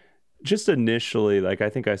watched just initially, like I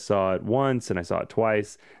think I saw it once and I saw it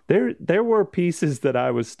twice. There were pieces that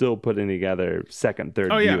I was still putting together second,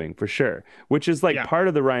 third viewing for sure, which is like part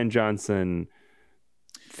of the Rian Johnson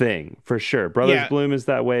thing for sure. Brothers Bloom is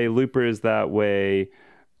that way. Looper is that way.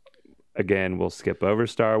 Again, we'll skip over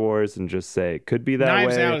Star Wars and just say it could be that way.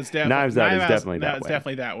 Knives Out is definitely that way. It's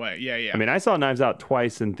definitely that way. Yeah. I mean, I saw Knives Out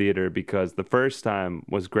twice in theater because the first time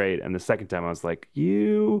was great, and the second time I was like,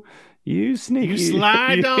 you sneaky, you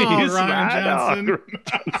slide on, Rian Johnson.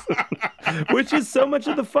 Which is so much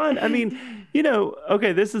of the fun. I mean, you know,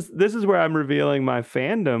 okay, this is where I'm revealing my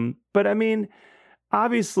fandom, but I mean,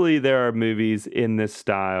 obviously there are movies in this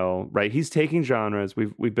style, right? He's taking genres.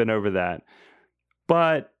 We've been over that.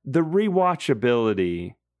 But the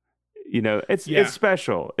rewatchability, you know, it's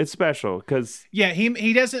special. It's special because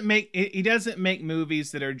he doesn't make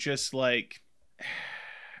movies that are just like,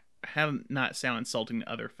 how not sound insulting to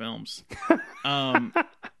other films, but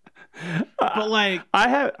like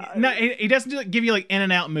he doesn't give you like in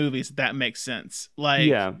and out movies if that makes sense. Like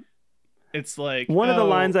it's like one of the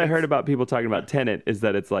lines I heard about people talking about Tenet is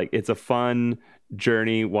that it's like it's a fun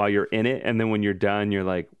journey while you're in it, and then when you're done, you're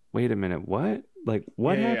like, wait a minute, what? Like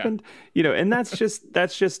what happened? You know, and that's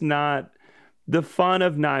just not the fun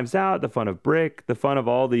of Knives Out, the fun of Brick, the fun of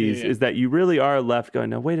all these is that you really are left going,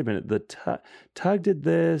 no, wait a minute, the tug did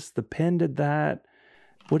this, the pen did that.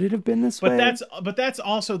 Would it have been this way? But that's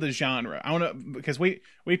also the genre. I want to, because we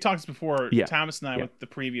talked before, Thomas and I with the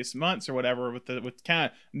previous months or whatever, with kind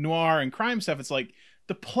of noir and crime stuff. It's like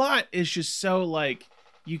the plot is just so like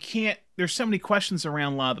there's so many questions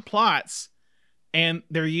around a lot of the plots. And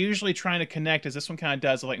they're usually trying to connect, as this one kind of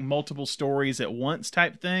does, like multiple stories at once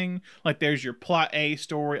type thing. Like there's your plot A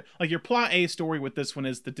story. Like your plot A story with this one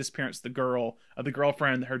is the disappearance of the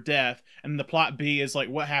girlfriend, her death. And the plot B is like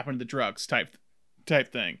what happened to the drugs type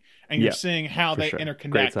thing. And you're seeing how they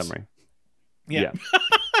interconnect. Great summary. Yeah.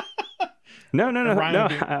 No.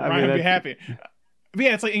 Ryan would be happy. But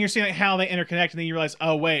yeah, it's like, and you're seeing like how they interconnect, and then you realize,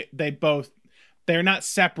 oh wait, they're not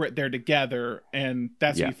separate, they're together, and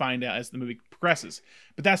that's what you find out as the movie progresses.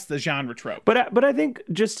 But that's the genre trope. But I think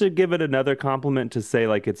just to give it another compliment to say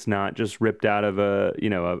like it's not just ripped out of a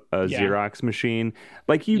Xerox machine.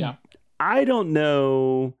 Like I don't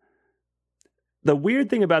know. The weird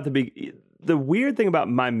thing about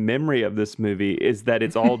my memory of this movie is that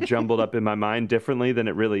it's all jumbled up in my mind differently than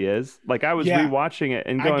it really is. Like I was rewatching it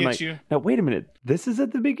and going like, now wait a minute, this is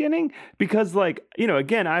at the beginning? Because like, you know,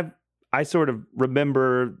 again, I sort of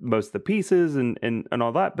remember most of the pieces and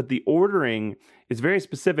all that, but the ordering is very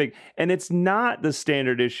specific, and it's not the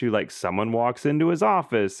standard issue like someone walks into his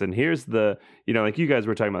office and here's the, you know, like you guys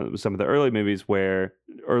were talking about some of the early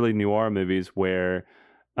noir movies where,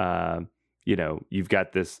 you know, you've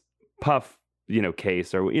got this puff, you know,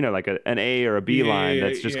 case or, you know, like an A or a B line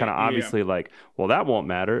that's just kind of obviously like, well, that won't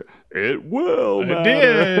matter. It will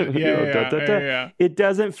matter. It did. It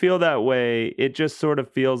doesn't feel that way. It just sort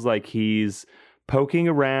of feels like he's poking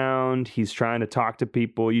around. He's trying to talk to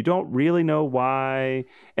people. You don't really know why.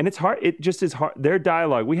 And it's hard. It just is hard. Their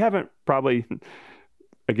dialogue, we haven't probably,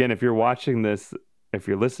 again, if you're watching this, if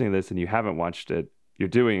you're listening to this and you haven't watched it, you're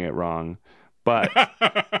doing it wrong. But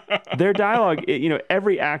their dialogue, you know,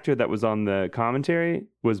 every actor that was on the commentary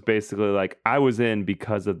was basically like, I was in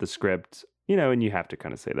because of the script, you know, and you have to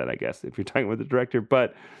kind of say that, I guess, if you're talking with the director,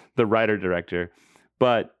 but the writer-director.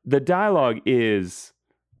 But the dialogue it's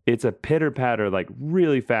a pitter-patter, like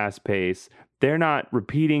really fast pace. They're not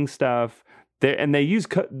repeating stuff. They use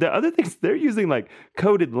the other things, they're using like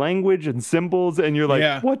coded language and symbols, and you're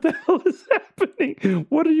like, what the hell is happening?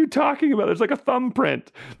 What are you talking about? There's like a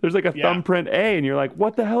thumbprint. There's like a thumbprint A, and you're like,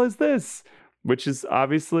 what the hell is this? which is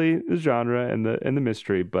obviously the genre and the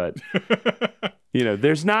mystery, but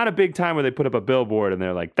there's not a big time where they put up a billboard and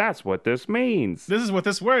they're like, that's what this means. This is what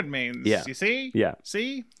this word means. Yeah. You see? Yeah.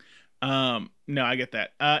 See? No, I get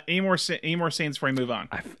that. Any more scenes before we move on?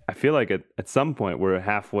 I feel like at some point we're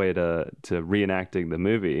halfway to reenacting the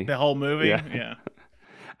movie. The whole movie? Yeah.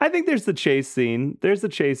 I think there's the chase scene. There's the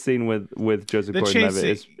chase scene with Joseph Gordon-Levitt.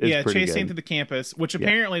 Is chase pretty good. Scene through the campus, which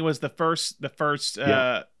apparently was the first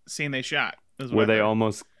scene they shot. Where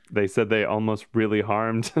they said they almost really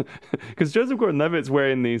harmed, because Joseph Gordon-Levitt's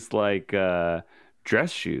wearing these like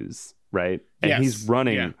dress shoes, right? And he's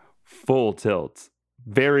running full tilt,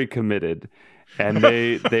 very committed. And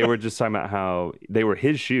they were just talking about how they were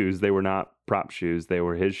his shoes. They were not prop shoes. They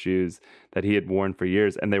were his shoes that he had worn for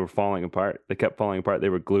years, and they were falling apart. They kept falling apart. They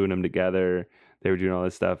were gluing them together. They were doing all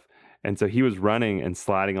this stuff. And so he was running and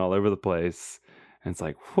sliding all over the place. And it's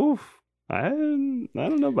like, whew, I don't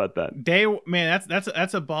know about that.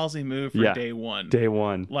 That's a ballsy move for day one. Day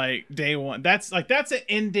one. Like day one. That's an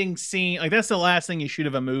ending scene. Like that's the last thing you shoot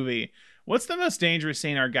of a movie. What's the most dangerous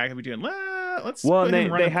scene our guy could be doing? They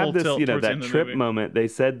have this, that trip moment. They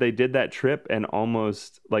said they did that trip and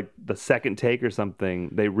almost like the second take or something,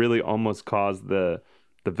 they really almost caused the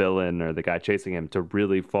villain or the guy chasing him to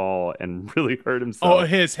really fall and really hurt himself.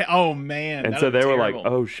 Oh man. And so they were like,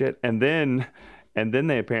 oh shit. And then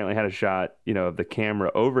they apparently had a shot, of the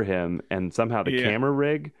camera over him, and somehow the camera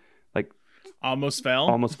rig like almost fell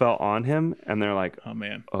on him, and they're like, oh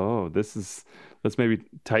man. Oh, let's maybe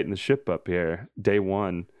tighten the ship up here. Day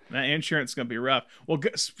one. That insurance is going to be rough. Well,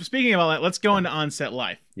 speaking of all that, let's go into On-Set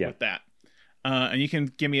Life with that. And you can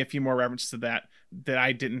give me a few more references to that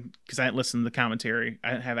I didn't, because I didn't listen to the commentary. I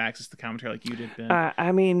didn't have access to the commentary like you did, Ben.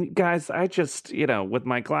 I mean, guys, I just, with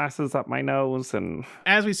my glasses up my nose and...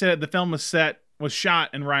 As we said, the film was shot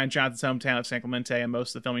in Rian Johnson's hometown of San Clemente, and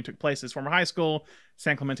most of the filming took place at his former high school,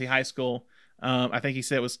 San Clemente High School. I think he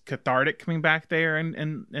said it was cathartic coming back there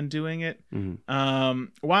and doing it. Mm-hmm.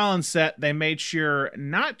 While on set, they made sure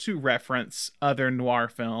not to reference other noir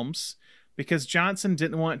films because Johnson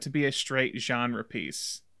didn't want it to be a straight genre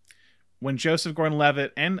piece. When Joseph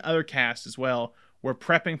Gordon-Levitt and other cast as well were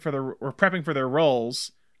prepping for their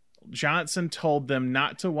roles, Johnson told them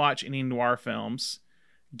not to watch any noir films,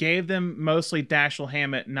 gave them mostly Dashiell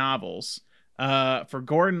Hammett novels. For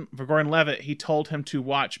Gordon-Levitt, he told him to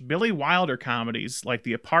watch Billy Wilder comedies like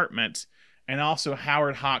The Apartment and also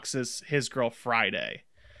Howard Hawks' His Girl Friday,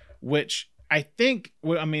 which I think,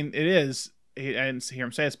 it is, I didn't hear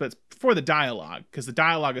him say this, but it's for the dialogue, because the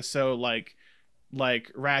dialogue is so like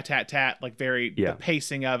rat-tat-tat, like the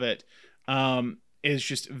pacing of it is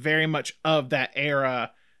just very much of that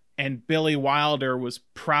era. And Billy Wilder was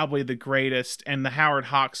probably the greatest, and the Howard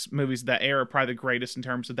Hawks movies of that era are probably the greatest in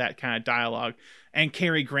terms of that kind of dialogue. And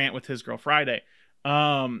Cary Grant with His Girl Friday.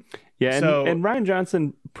 And Rian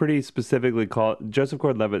Johnson pretty specifically called Joseph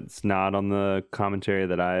Gordon-Levitt's not on the commentary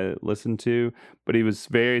that I listened to, but he was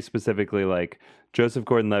very specifically like Joseph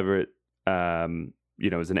Gordon-Levitt,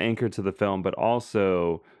 is an anchor to the film, but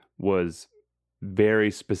also was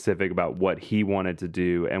very specific about what he wanted to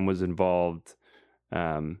do and was involved.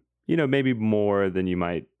 Maybe more than you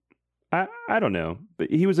might, I don't know, but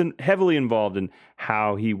he was heavily involved in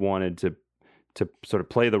how he wanted to sort of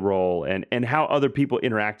play the role and how other people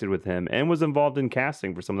interacted with him, and was involved in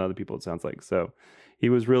casting for some of the other people, it sounds like. So he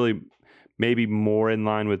was really maybe more in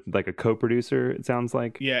line with like a co-producer, it sounds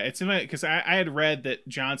like. Yeah, it's because I had read that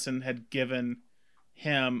Johnson had given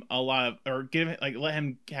him a lot of, or let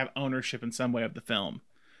him have ownership in some way of the film.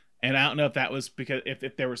 And I don't know if that was because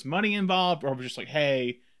if there was money involved, or was just like,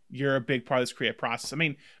 hey, you're a big part of this creative process. I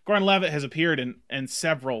mean, Gordon-Levitt has appeared in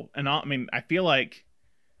several, and I feel like,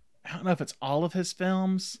 I don't know if it's all of his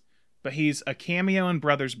films, but he's a cameo in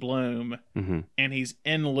Brothers Bloom, and he's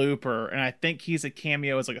in Looper, and I think he's a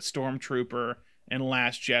cameo as like a stormtrooper in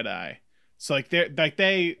Last Jedi. So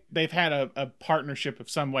they've had a partnership of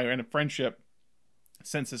some way and a friendship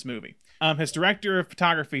since this movie. His director of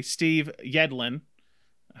photography, Steve Yedlin,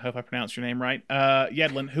 I hope I pronounced your name right.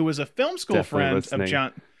 Yedlin, who was a film school friend of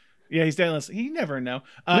John. Yeah, he's definitely listening. You never know.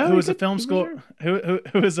 Who was a film school who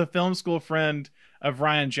was a film school friend of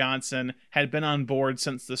Rian Johnson, had been on board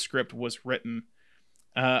since the script was written.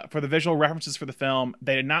 For the visual references for the film,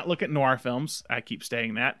 they did not look at noir films. I keep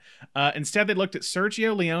saying that. Instead, they looked at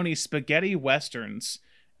Sergio Leone's spaghetti westerns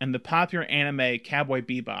and the popular anime Cowboy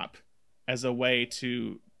Bebop as a way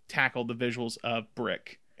to tackle the visuals of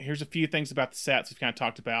Brick. Here's a few things about the sets we've kind of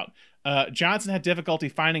talked about. Johnson had difficulty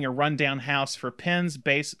finding a rundown house for Penn's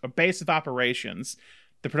base of operations.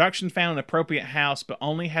 The production found an appropriate house, but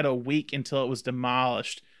only had a week until it was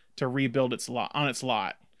demolished to rebuild on its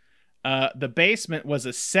lot. The basement was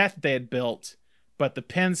a set they had built, but the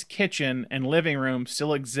Penn's kitchen and living room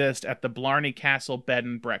still exist at the Blarney Castle Bed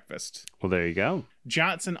and Breakfast. Well, there you go.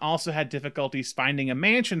 Johnson also had difficulties finding a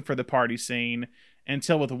mansion for the party scene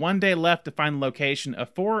until, with one day left to find the location, a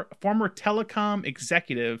former telecom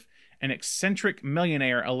executive, an eccentric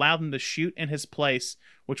millionaire, allowed him to shoot in his place,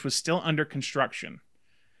 which was still under construction.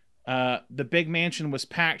 The big mansion was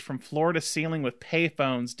packed from floor to ceiling with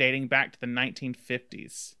payphones dating back to the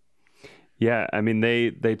 1950s. Yeah, I mean,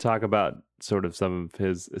 they talk about sort of some of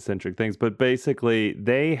his eccentric things, but basically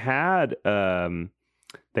they had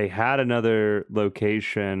another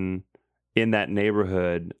location in that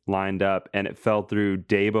neighborhood lined up, and it fell through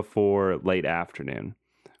day before late afternoon.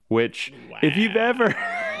 Which, if you've ever,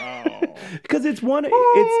 because it's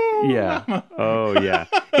yeah, oh yeah.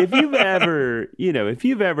 If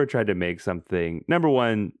you've ever tried to make something, number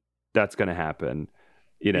one, that's going to happen,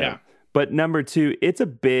 Yeah. But number two, it's a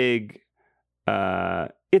big.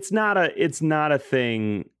 It's not a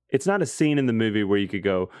thing. It's not a scene in the movie where you could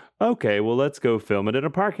go, okay, well, let's go film it in a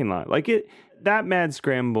parking lot. Like that mad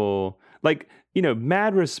scramble,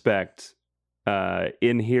 mad respect,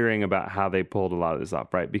 in hearing about how they pulled a lot of this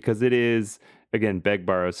off, right? Because it is, again, beg,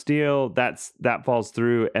 borrow, steal. That falls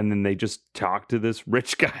through, and then they just talk to this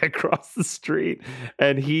rich guy across the street,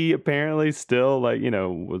 and he apparently still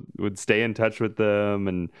would stay in touch with them,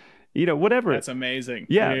 and whatever. That's amazing.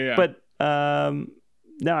 Yeah. But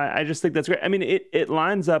no, I just think that's great. I mean, it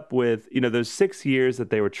lines up with, those 6 years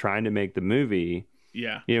that they were trying to make the movie.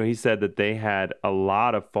 Yeah. He said that they had a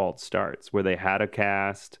lot of false starts where they had a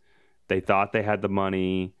cast, they thought they had the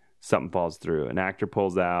money, something falls through, an actor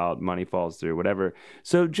pulls out, money falls through, whatever.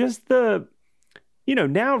 So just now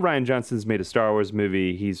Rian Johnson's made a Star Wars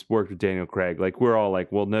movie. He's worked with Daniel Craig. Like, we're all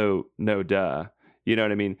like, well, no, duh. You know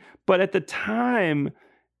what I mean? But at the time,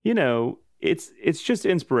 it's just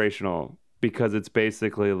inspirational. Because it's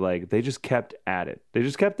basically like they just kept at it.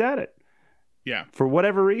 Yeah. For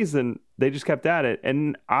whatever reason, they just kept at it.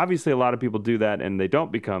 And obviously a lot of people do that and they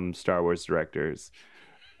don't become Star Wars directors.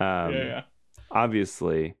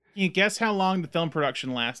 Obviously. Can you guess how long the film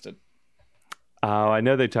production lasted? Oh, I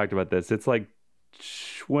know they talked about this. It's like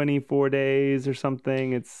 24 days or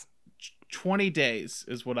something. It's 20 days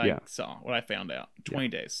is what I saw, what I found out. 20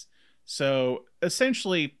 days. So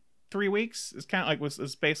essentially 3 weeks is kind of like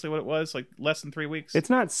was basically what it was, like less than 3 weeks. It's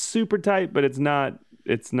not super tight, but it's not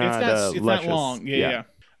not long. Yeah.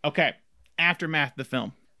 Okay. Aftermath of the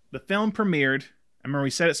film. The film premiered. I remember we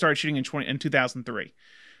said it started shooting in 2003.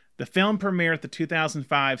 The film premiered at the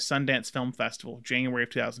 2005 Sundance Film Festival, January of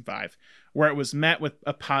 2005, where it was met with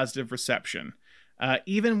a positive reception.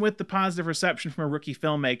 Even with the positive reception from a rookie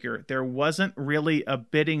filmmaker, there wasn't really a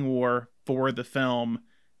bidding war for the film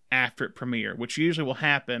after it premiered, which usually will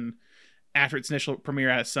happen after its initial premiere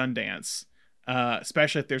at Sundance,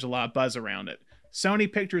 especially if there's a lot of buzz around it.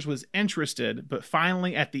 Sony Pictures was interested, but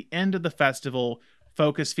finally at the end of the festival,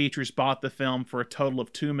 Focus Features bought the film for a total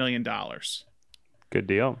of $2 million. Good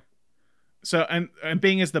deal. So, and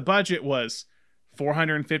being as the budget was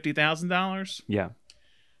 $450,000. Yeah.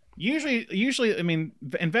 Usually, I mean,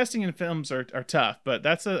 investing in films are tough, but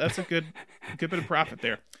that's a good bit of profit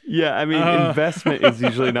there. Yeah, I mean, investment is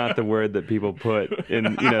usually not the word that people put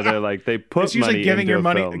in. They're like they put it's usually money giving into your a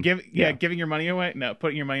money, film. Giving your money away. No,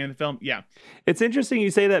 putting your money in the film. Yeah, it's interesting you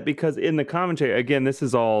say that because in the commentary, again, this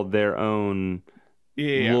is all their own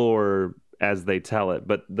lore as they tell it.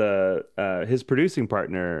 But his producing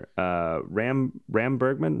partner, Ron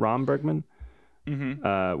Bergman,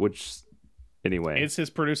 which. Anyway, it's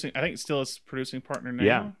his producing. I think it's still his producing partner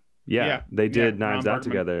now. Yeah. They did Knives Out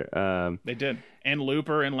together. They did, and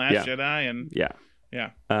Looper and Last Jedi, and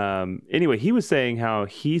yeah. Anyway, he was saying how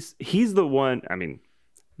he's the one. I mean,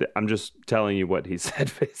 I'm just telling you what he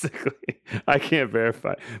said. Basically, I can't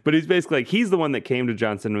verify, but he's basically like he's the one that came to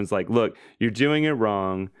Johnson and was like, "Look, you're doing it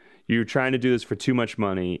wrong. You're trying to do this for too much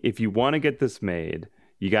money. If you want to get this made,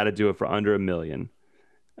 you got to do it for under $1 million."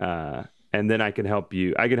 And then I can help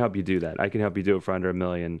you. I can help you do that. I can help you do it for under $1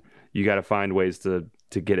 million. You got to find ways to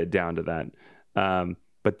get it down to that.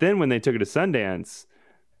 But then when they took it to Sundance,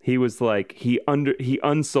 he was like he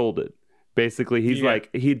unsold it. Basically, he's like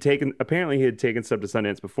he had taken stuff to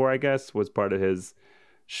Sundance before. I guess was part of his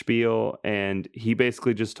spiel, and he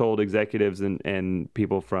basically just told executives and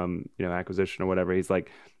people from acquisition or whatever. He's like,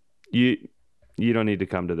 you don't need to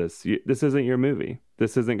come to this. This isn't your movie.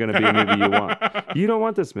 This isn't going to be a movie you want. You don't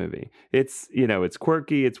want this movie. It's, it's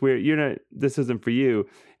quirky. It's weird. This isn't for you.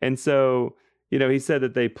 And so, he said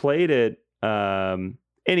that they played it.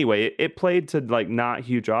 Anyway, it played to like not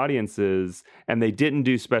huge audiences, and they didn't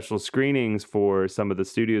do special screenings for some of the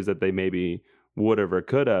studios that they maybe would have or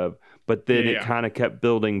could have, but then it kind of kept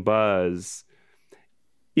building buzz.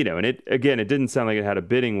 You know, and it didn't sound like it had a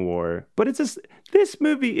bidding war, but it's just, this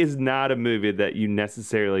movie is not a movie that you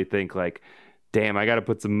necessarily think like, damn, I got to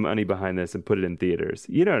put some money behind this and put it in theaters.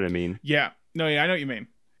 You know what I mean? Yeah. No, yeah, I know what you mean.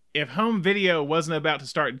 If home video wasn't about to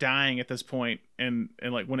start dying at this point and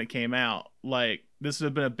like when it came out, like this would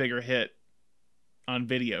have been a bigger hit on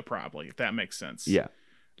video probably, if that makes sense. Yeah.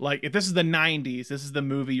 Like if this is the 90s, this is the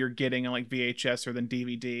movie you're getting on like VHS or then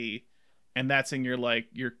DVD, and that's in your like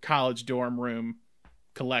your college dorm room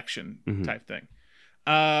collection type thing.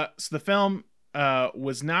 So the film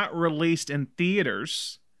was not released in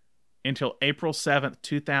theaters until April 7th,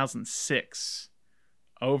 2006,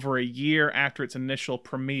 over a year after its initial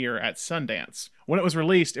premiere at Sundance. When it was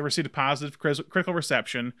released, it received a positive critical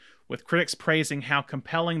reception, with critics praising how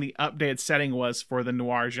compelling the updated setting was for the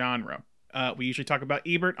noir genre. We usually talk about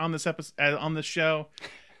Ebert on this episode, on this show,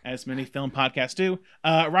 as many film podcasts do.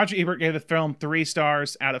 Roger Ebert gave the film 3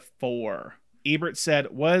 stars out of 4. Ebert said,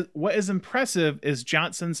 what is impressive is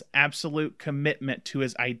Johnson's absolute commitment to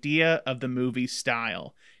his idea of the movie's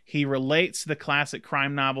style. He relates to the classic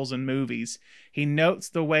crime novels and movies. He notes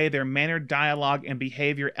the way their mannered dialogue and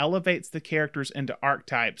behavior elevates the characters into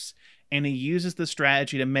archetypes, and he uses the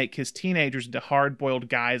strategy to make his teenagers into hard-boiled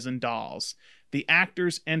guys and dolls. The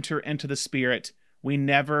actors enter into the spirit. We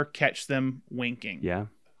never catch them winking. Yeah.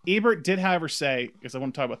 Ebert did, however, say, because I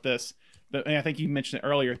want to talk about this, and I think you mentioned it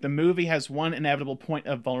earlier, the movie has one inevitable point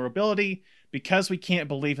of vulnerability. Because we can't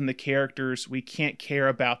believe in the characters, we can't care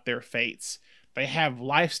about their fates. They have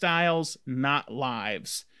lifestyles, not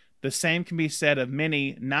lives. The same can be said of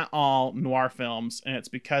many, not all, noir films, and it's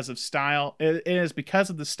because of style. It is because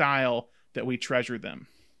of the style that we treasure them.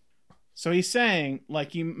 So he's saying,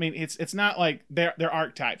 like, you mean it's not like they're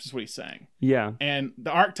archetypes, is what he's saying. Yeah. And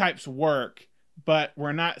the archetypes work, but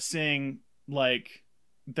we're not seeing like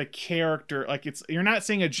the character, like you're not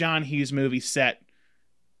seeing a John Hughes movie set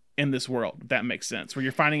in this world, if that makes sense, where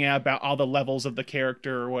you're finding out about all the levels of the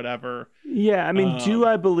character or whatever. Yeah, I mean, do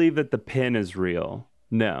I believe that the pen is real?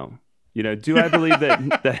 No. You know, do I believe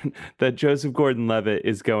that Joseph Gordon-Levitt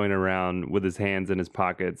is going around with his hands in his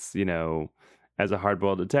pockets, you know, as a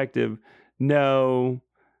hardboiled detective? No.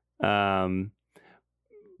 But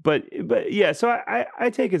yeah, so I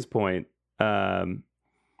take his point.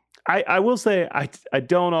 I will say I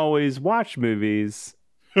don't always watch movies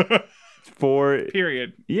for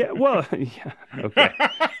period. Yeah, well, yeah, okay.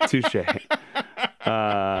 Touche.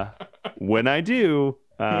 When I do,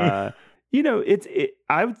 you know,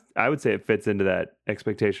 I would say it fits into that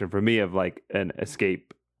expectation for me of like an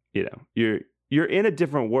escape. You know, you're in a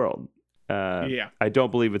different world. Yeah. I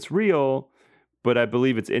don't believe it's real, but I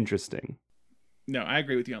believe it's interesting. No, I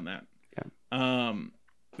agree with you on that. Yeah.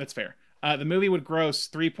 That's fair. The movie would gross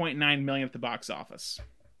 $3.9 million at the box office.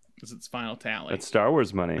 Is its final tally. That's Star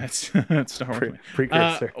Wars money. That's Star Wars money.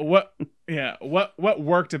 Precursor. What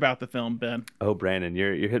worked about the film, Ben? Oh, Brandon,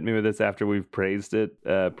 you're hitting me with this after we've praised it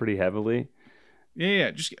pretty heavily.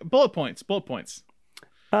 Yeah. Just bullet points.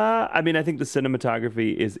 I mean, I think the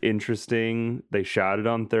cinematography is interesting. They shot it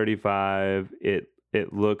on 35.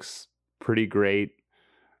 It looks pretty great.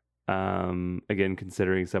 Again,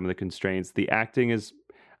 considering some of the constraints, the acting is,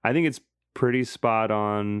 I think it's pretty spot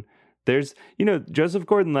on. There's, you know, Joseph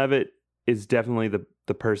Gordon-Levitt is definitely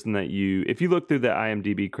the person that if you look through the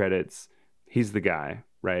IMDb credits, he's the guy,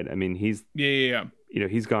 right? I mean, he's yeah. You know,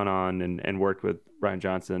 he's gone on and worked with Rian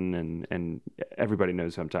Johnson and everybody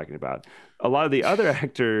knows who I'm talking about. A lot of the other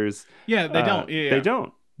actors, they don't. They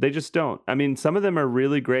don't. They just don't. I mean, some of them are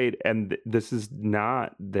really great, and this is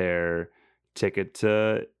not their ticket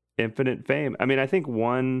to infinite fame. I mean, I think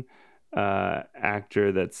one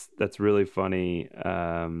actor that's really funny.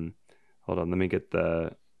 Hold on, let me get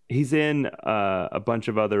he's in a bunch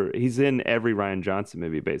of other. He's in every Rian Johnson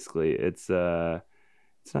movie basically. It's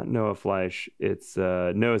not Noah Fleisch. It's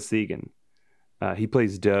Noah Segan. He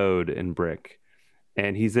plays Dode in Brick,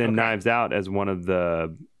 and he's in Knives Out as one of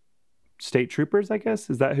the state troopers. I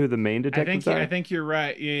guess is that who the main detectives are? I think you're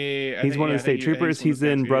right. Yeah. He's one of the state troopers. He's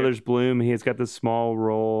in Brothers Bloom. He's got this small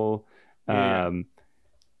role.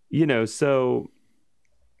 You know, so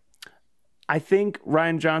I think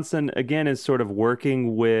Rian Johnson again is sort of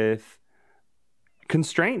working with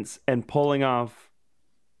constraints and pulling off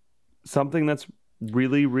something that's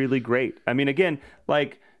really, really great. I mean, again,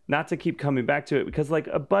 like, not to keep coming back to it, because like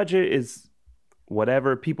a budget is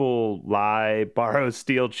whatever. People lie, borrow,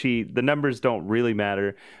 steal, cheat. The numbers don't really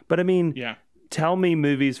matter. But I mean, tell me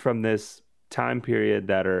movies from this time period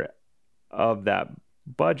that are of that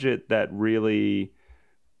budget that really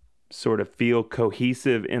sort of feel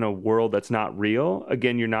cohesive in a world that's not real.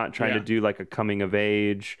 Again, you're not trying to do like a coming of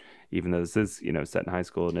age, even though this is, set in high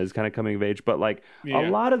school and is kind of coming of age. But like a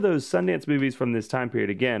lot of those Sundance movies from this time period,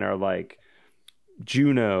 again, are like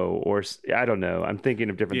Juno, or I don't know. I'm thinking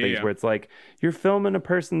of different things where it's like you're filming a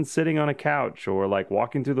person sitting on a couch or like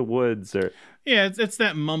walking through the woods, or it's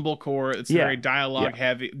that mumblecore. It's very dialogue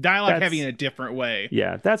heavy, heavy in a different way.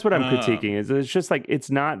 Yeah, that's what I'm critiquing. Is it's just like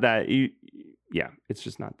it's not that it's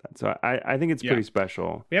just not that. So I think it's pretty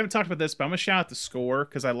special. We haven't talked about this, but I'm gonna shout out the score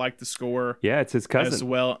because I like the score. Yeah, it's his cousin as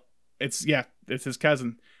well. It's his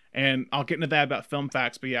cousin, and I'll get into that about film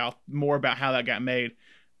facts. But more about how that got made.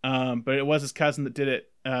 But it was his cousin that did it,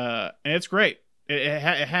 and it's great. It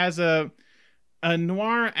has a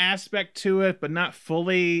noir aspect to it, but not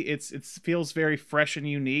fully. It feels very fresh and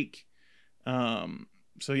unique.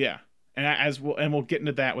 So yeah, and we'll get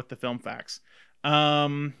into that with the film facts.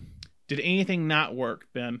 Did anything not work,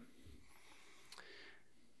 Ben?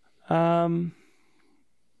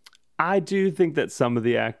 I do think that some of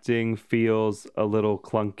the acting feels a little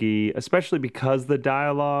clunky, especially because the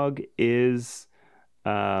dialogue is,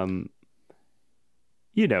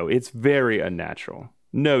 it's very unnatural.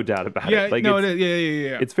 No doubt about it. Like, it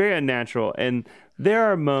is. Yeah. It's very unnatural. And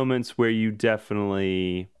there are moments where you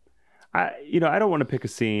definitely, I don't want to pick a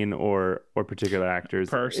scene or particular actors.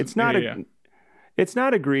 It's not it's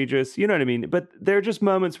not egregious, you know what I mean? But there are just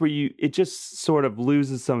moments where it just sort of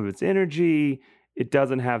loses some of its energy. It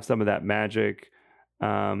doesn't have some of that magic.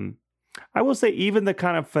 I will say even the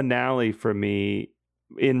kind of finale for me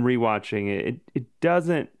in rewatching it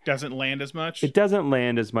doesn't land as much. It doesn't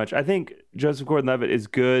land as much. I think Joseph Gordon-Levitt is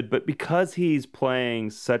good, but because he's playing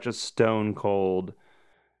such a stone cold,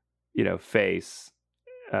 face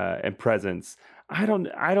and presence, I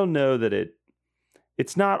don't know that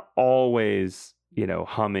it's not always,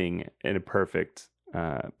 humming in a perfect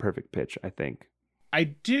pitch, I think. I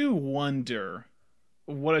do wonder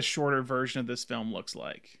what a shorter version of this film looks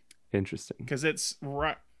like. Interesting. Because it's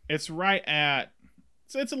right at,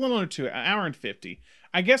 it's a little under 2 hour and 50.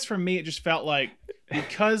 I guess for me, it just felt like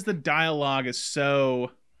because the dialogue is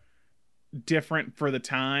so different for the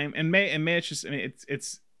time, and it's just,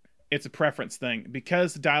 it's a preference thing,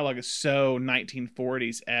 because the dialogue is so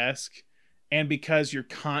 1940s-esque, and because you're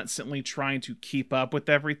constantly trying to keep up with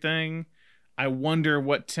everything, I wonder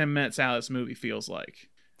what 10 minutes out of this movie feels like.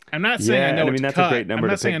 I'm not saying I know what to that's cut. A great number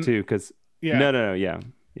to pick too, because no,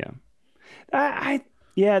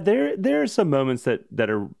 there are some moments that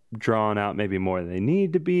are drawn out maybe more than they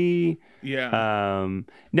need to be. No,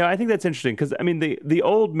 I think that's interesting, because I mean the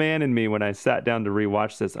old man in me, when I sat down to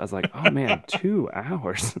rewatch this, I was like, oh man, 2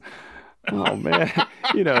 hours. Oh man,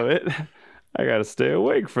 I gotta stay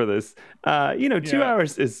awake for this. 2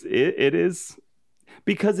 hours is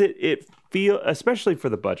because it feel, especially for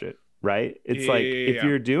the budget, right? It's if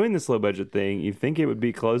you're doing this low budget thing, you think it would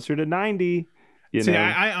be closer to 90.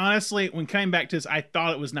 I honestly, when coming back to this, I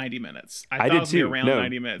thought it was 90 minutes. I thought did it would too. be around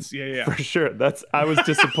 90 minutes. Yeah. For sure. I was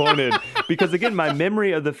disappointed because, again, my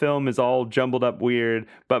memory of the film is all jumbled up weird,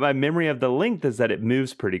 but my memory of the length is that it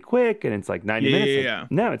moves pretty quick and it's like 90 minutes. Yeah.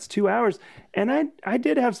 No, it's 2 hours. And I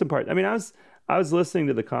did have some parts. I mean, I was listening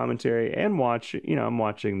to the commentary and I'm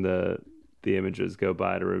watching the images go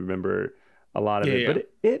by to remember a lot of it. But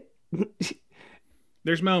it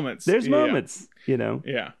there's moments. There's moments,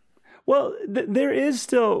 Yeah. Well, there is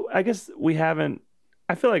still, I guess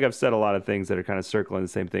I feel like I've said a lot of things that are kind of circling the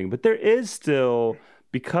same thing, but there is still,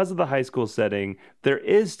 because of the high school setting, there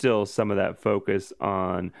is still some of that focus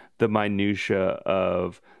on the minutia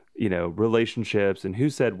of, relationships and who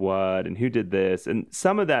said what and who did this. And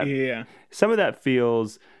some of that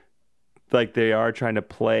feels like they are trying to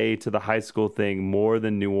play to the high school thing more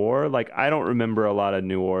than noir. Like, I don't remember a lot of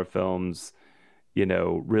noir films,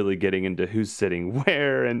 really getting into who's sitting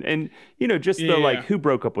where and just like who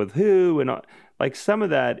broke up with who, and like some of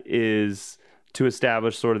that is to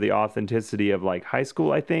establish sort of the authenticity of like high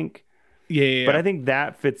school, I think. But I think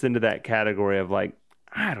that fits into that category of like,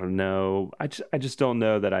 I don't know. I just don't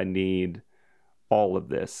know that I need all of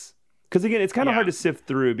this. Because again, it's kind of hard to sift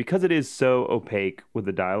through because it is so opaque with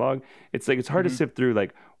the dialogue. It's like, it's hard to sift through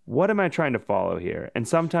like, what am I trying to follow here? And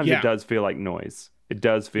sometimes it does feel like noise. It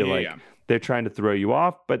does feel like they're trying to throw you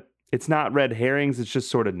off, but it's not red herrings. It's just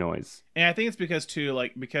sort of noise. And I think it's because too,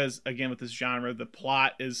 because again, with this genre, the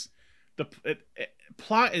plot is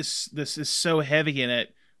so heavy in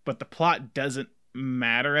it, but the plot doesn't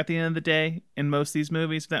matter at the end of the day in most of these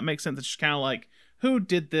movies, if that makes sense. It's just kind of like, who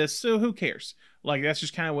did this? So who cares? Like, that's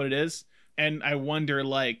just kind of what it is. And I wonder,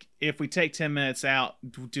 like, if we take 10 minutes out,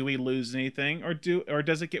 do we lose anything or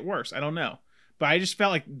does it get worse? I don't know. But I just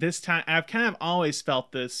felt like this time, I've kind of always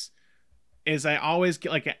felt this is I always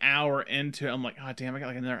get like an hour into it. I'm like, oh damn, I got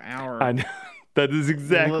like another hour. I know. That is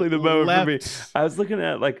exactly the moment for me. I was looking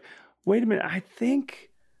at it like, wait a minute, I think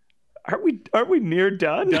aren't we near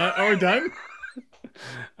done? Are we done?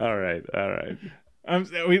 All right.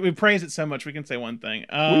 We praise it so much. We can say one thing.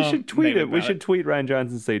 We should tweet it. We should tweet Rian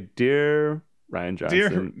Johnson and say, "Dear Rian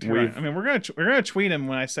Johnson." I mean, we're gonna tweet him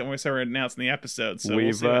when we say we're announcing the episode. So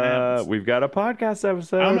we'll see what happens. We've got a podcast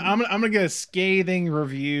episode. I'm gonna get a scathing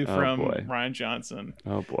review from Rian Johnson.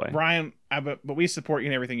 Oh boy, Ryan. But we support you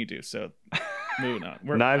in everything you do. So moving on.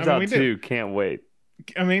 Knives Out 2. Can't wait.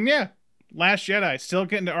 I mean, yeah. Last Jedi. Still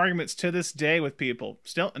getting into arguments to this day with people.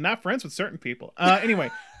 Still not friends with certain people. Anyway.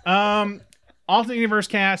 Alternate universe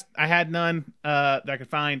cast. I had none that I could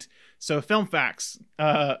find. So film facts.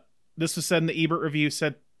 This was said in the Ebert review,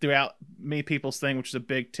 said throughout many people's thing, which is a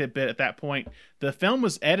big tidbit at that point. The film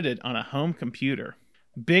was edited on a home computer.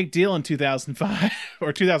 Big deal in 2005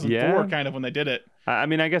 or 2004, kind of when they did it. I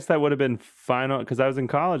mean, I guess that would have been final because I was in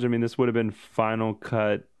college. I mean, this would have been Final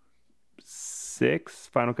Cut 6,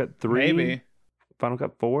 Final Cut 3, maybe Final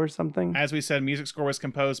Cut 4 or something. As we said, music score was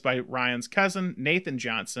composed by Ryan's cousin, Nathan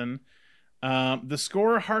Johnson. The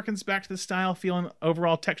score harkens back to the style, feel, and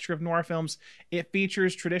overall texture of noir films. It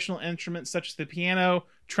features traditional instruments such as the piano,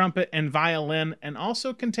 trumpet, and violin, and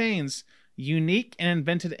also contains unique and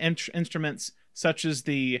invented instruments such as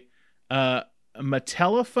the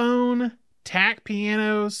metalophone, tack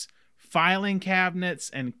pianos, filing cabinets,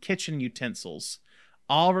 and kitchen utensils,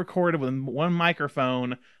 all recorded with one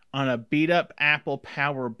microphone on a beat-up Apple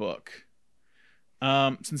PowerBook.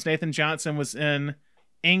 Since Nathan Johnson was in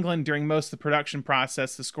England during most of the production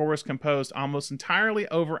process, the score was composed almost entirely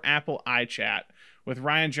over Apple iChat, with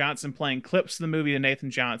Rian Johnson playing clips of the movie to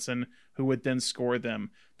Nathan Johnson, who would then score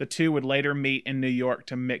them. The two would later meet in New York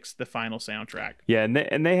to mix the final soundtrack. Yeah,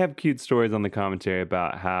 and they have cute stories on the commentary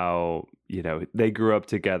about how, you know, they grew up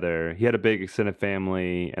together. He had a big extended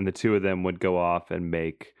family, and the two of them would go off and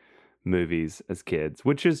make movies as kids,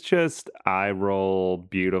 which is just eye roll,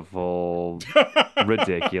 beautiful,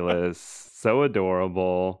 ridiculous, so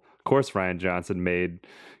adorable. Of course, Rian Johnson made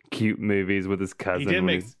cute movies with his cousin.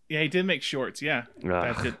 He did make shorts. Yeah,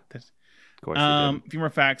 that's it. Of course, he did. A few more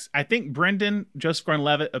facts. I think Brendan, Joseph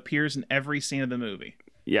Gordon-Levitt, appears in every scene of the movie.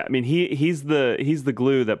 Yeah, I mean he's the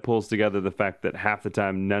glue that pulls together the fact that half the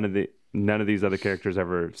time none of these other characters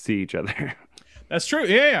ever see each other. That's true.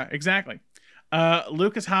 Yeah, exactly.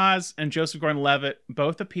 Lucas Haas and Joseph Gordon-Levitt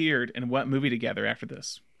both appeared in what movie together after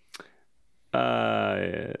this?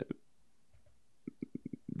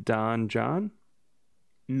 Don John?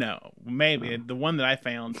 No, maybe the one that I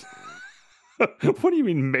found. What do you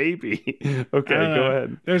mean maybe? Okay, go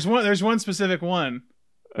ahead. There's one specific one.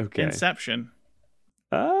 Okay. Inception.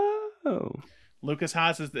 Oh. Lucas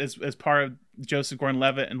Haas is part of Joseph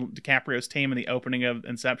Gordon-Levitt and DiCaprio's team in the opening of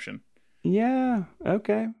Inception. Yeah,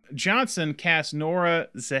 okay. Johnson cast Nora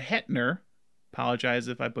Zehetner, apologize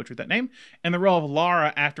if I butchered that name, in the role of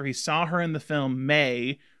Laura after he saw her in the film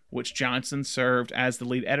May, which Johnson served as the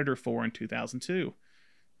lead editor for in 2002.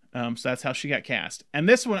 So that's how she got cast. And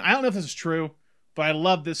this one, I don't know if this is true, but I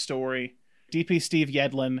love this story. DP Steve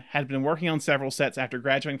Yedlin had been working on several sets after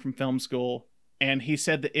graduating from film school, and he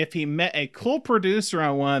said that if he met a cool producer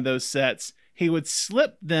on one of those sets, he would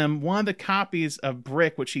slip them one of the copies of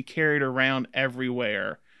Brick, which he carried around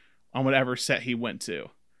everywhere on whatever set he went to.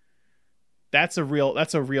 That's a real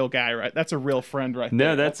guy, right? That's a real friend right there.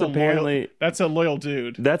 No, that's apparently... That's a loyal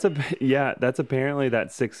dude. That's apparently that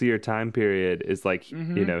 6-year time period is like,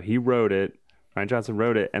 you know, he wrote it, Rian Johnson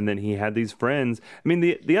wrote it, and then he had these friends. I mean,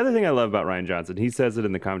 the other thing I love about Rian Johnson, he says it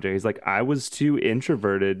in the commentary, he's like, I was too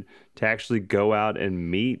introverted to actually go out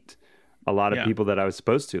and meet a lot of people that I was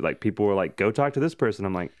supposed to. Like, people were like, go talk to this person.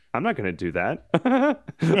 I'm like, I'm not going to do that.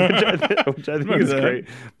 which I think is great.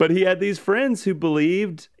 But he had these friends who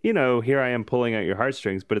believed, you know, here I am pulling at your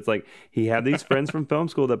heartstrings, but it's like he had these friends from film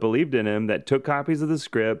school that believed in him, that took copies of the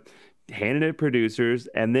script, handed it to producers,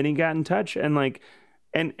 and then he got in touch and like,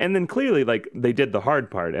 and then clearly like they did the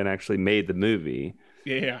hard part and actually made the movie.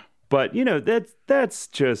 Yeah. But, you know, that's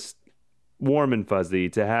just warm and fuzzy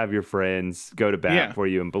to have your friends go to bat for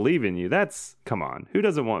you and believe in you. That's, come on, who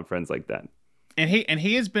doesn't want friends like that? And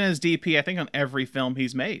he has been his DP, I think, on every film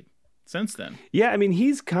he's made since then. Yeah, I mean,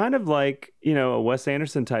 he's kind of like, you know, a Wes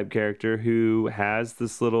Anderson type character who has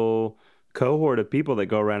this little cohort of people that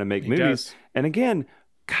go around and make movies. And again,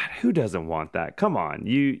 God, who doesn't want that? Come on,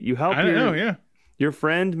 you help your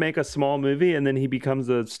friend make a small movie, and then he becomes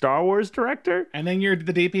a Star Wars director, and then you're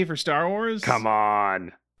the DP for Star Wars. Come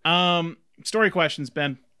on. Story questions,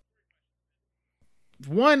 Ben.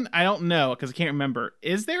 One, I don't know because I can't remember.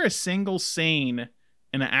 Is there a single scene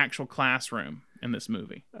in an actual classroom in this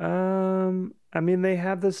movie? I mean, they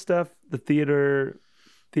have this stuff, the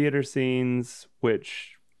theater scenes,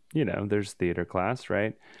 which, you know, there's theater class,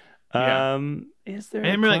 right? Yeah. Is there?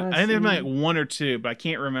 I think there like one or two, but I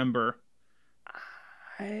can't remember.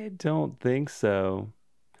 I don't think so.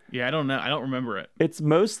 Yeah, I don't know. I don't remember it. It's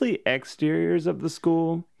mostly exteriors of the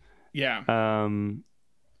school. Yeah.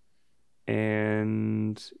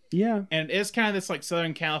 And yeah. And it's kind of this like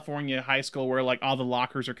Southern California high school where like all the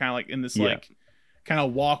lockers are kind of like in this like kind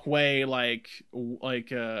of walkway, like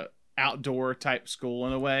outdoor type school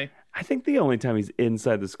in a way. I think the only time he's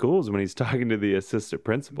inside the school is when he's talking to the assistant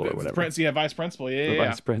principal or whatever. Vice principal.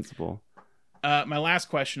 Vice principal. My last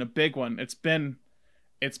question, a big one. It's been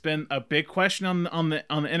a big question on the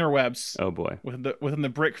interwebs. Oh boy, within the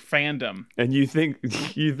Brick fandom. And you think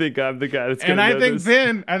I'm the guy that's going to know this?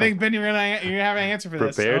 I think Ben, you're gonna have an answer for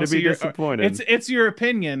this. Prepare to be disappointed. It's your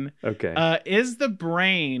opinion. Okay. Is the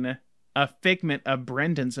brain a figment of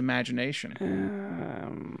Brendan's imagination?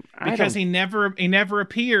 Because he never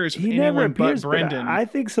appears with anyone but Brendan. I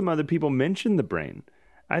think some other people mention the brain.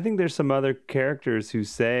 I think there's some other characters who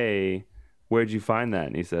say, "Where'd you find that?"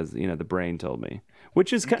 And he says, "You know, the brain told me."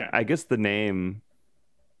 Which is, kind of, I guess, the name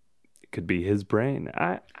could be his brain.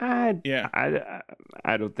 I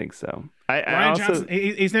don't think so. Rian Johnson,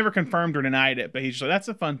 he's never confirmed or denied it, but he's just like, that's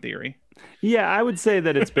a fun theory. Yeah, I would say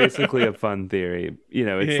that it's basically a fun theory. You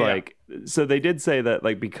know, it's so they did say that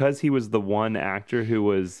like because he was the one actor who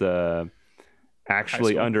was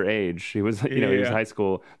actually underage. He was he was high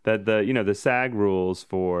school. That the SAG rules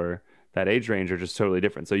for that age range are just totally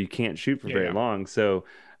different. So you can't shoot for very long. So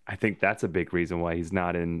I think that's a big reason why he's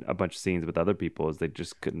not in a bunch of scenes with other people, is they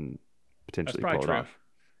just couldn't potentially pull it off.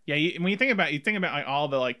 Yeah, when you think about like all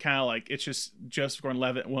the like kind of like it's just Joseph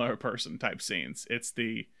Gordon-Levitt one other person type scenes. It's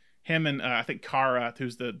him and I think Kara,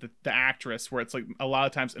 who's the actress, where it's like a lot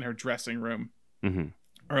of times in her dressing room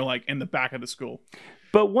or like in the back of the school.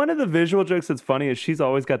 But one of the visual jokes that's funny is she's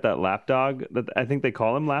always got that lapdog that I think they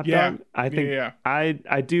call him lapdog. I think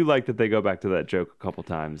I do like that they go back to that joke a couple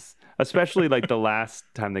times, especially like the last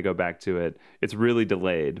time they go back to it. It's really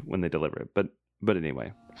delayed when they deliver it. But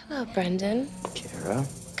anyway. Hello, Brendan. Kara?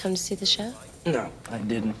 Come to see the show? No, I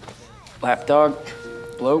didn't. Lapdog?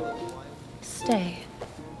 Bloat? Stay.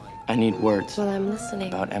 I need words. Well, I'm listening.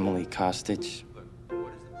 About Emily Kostic.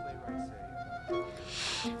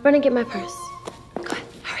 Brendan, get my purse. Go ahead,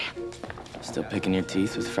 hurry up. Still picking your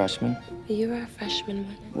teeth with freshmen? You were a freshman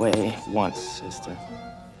once. Wait, once, sister.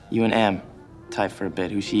 You and Em, tight for a bit.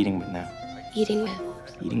 Who's she eating with now? Eating with?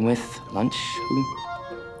 Eating with? Lunch? Who?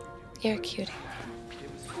 You're a cutie.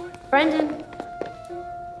 Brendan.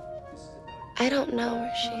 I don't know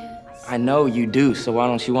where she is. I know you do, so why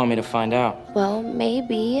don't you want me to find out? Well,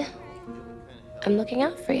 maybe. I'm looking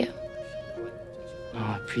out for you. Oh,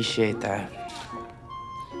 I appreciate that.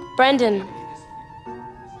 Brendan.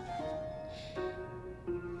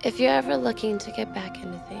 If you're ever looking to get back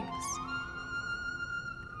into things,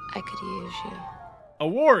 I could use you.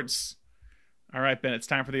 Awards. All right, Ben, it's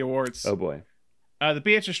time for the awards. Oh, boy. The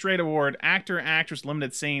Beatrice Straight Award, Actor, Actress,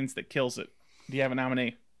 Limited Scenes that kills it. Do you have a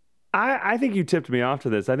nominee? I think you tipped me off to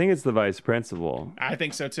this. I think it's the vice principal. I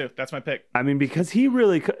think so, too. That's my pick. I mean, because he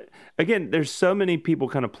really... Again, there's so many people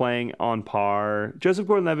kind of playing on par. Joseph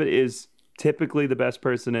Gordon-Levitt is typically the best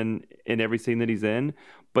person in every scene that he's in.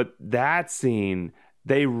 But that scene,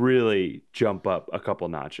 they really jump up a couple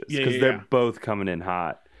notches. Because they're both coming in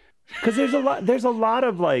hot. Because there's a lot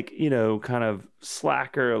of like, you know, kind of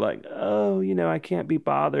slacker, like, oh, you know, I can't be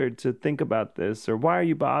bothered to think about this, or why are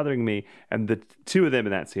you bothering me? And the two of them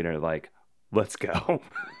in that scene are like, let's go.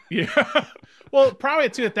 Yeah. Well, probably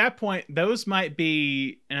too at that point, those might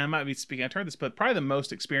be, and I might be speaking out of this, but probably the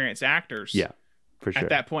most experienced actors. Yeah, for sure. At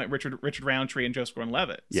that point, Richard Roundtree and Joseph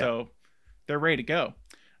Gordon-Levitt. Yeah. So they're ready to go.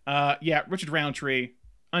 Richard Roundtree.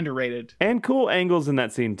 Underrated and cool angles in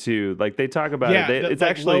that scene too. Like they talk about it. It's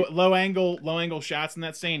like actually low angle shots in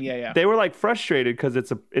that scene. Yeah. They were like frustrated because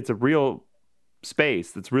it's a real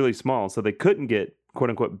space that's really small, so they couldn't get quote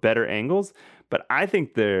unquote better angles. But I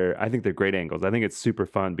think they're great angles. I think it's super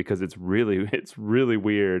fun because it's really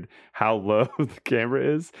weird how low the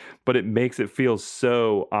camera is, but it makes it feel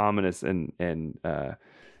so ominous and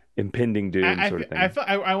impending doom sort of thing.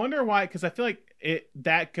 I wonder why, because I feel like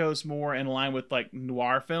that goes more in line with like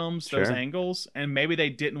noir films, those angles, and maybe they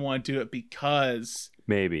didn't want to do it because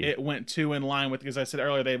maybe it went too in line with, because I said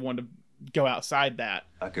earlier they wanted to go outside that.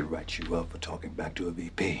 I could write you up for talking back to a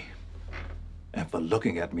VP and for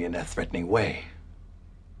looking at me in that threatening way.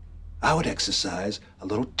 I would exercise a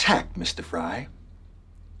little tact, Mr. Fry.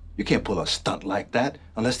 You can't pull a stunt like that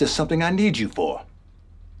unless there's something I need you for.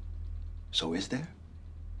 So is there?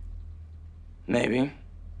 Maybe.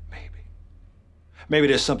 Maybe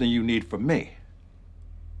there's something you need from me.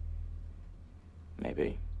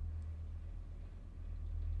 Maybe.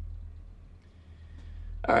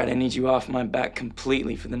 All right, I need you off my back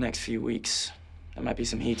completely for the next few weeks. There might be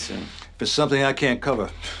some heat soon. If it's something I can't cover,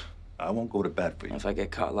 I won't go to bat for you. If I get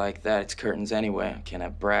caught like that, it's curtains anyway. I can't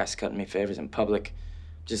have brass cutting me favors in public.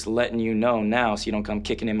 Just letting you know now so you don't come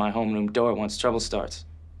kicking in my homeroom door once trouble starts.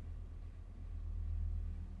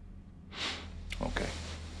 Okay.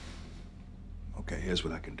 Okay, here's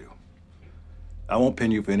what I can do. I won't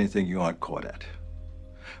pin you for anything you aren't caught at.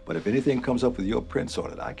 But if anything comes up with your prints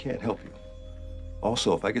on it, I can't help you.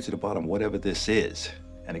 Also, if I get to the bottom of whatever this is,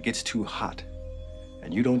 and it gets too hot,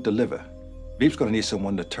 and you don't deliver, Veep's gonna need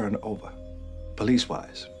someone to turn over,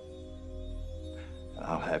 police-wise. And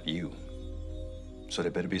I'll have you. So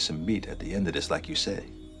there better be some meat at the end of this, like you say.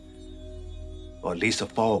 Or at least a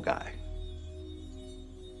fall guy.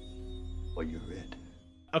 Or you're it.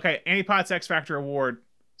 Okay, Annie Potts X Factor Award,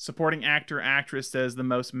 supporting actor, actress as the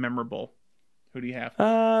most memorable. Who do you have?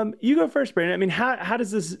 You go first, Brandon. I mean, how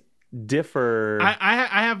does this differ?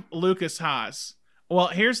 I have Lucas Haas. Well,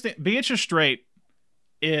 here's the Beatrice Straight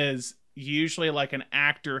is usually like an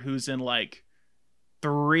actor who's in like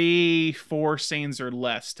 3-4 scenes or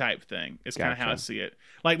less type thing. It's kind of how I see it.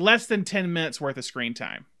 Like less than 10 minutes worth of screen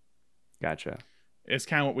time. Gotcha. It's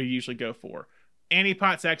kind of what we usually go for. Annie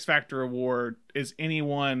Potts X Factor Award is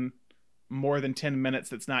anyone more than 10 minutes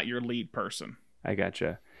that's not your lead person. I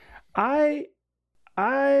gotcha. I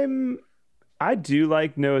do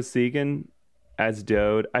like Noah Segan as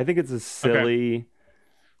Dode. I think it's a silly,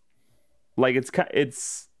 like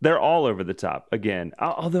it's they're all over the top again.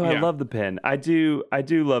 Although I love the pen. I do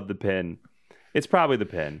love the pen. It's probably the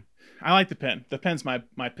pen. I like the pen. The pen's my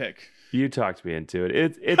pick. You talked me into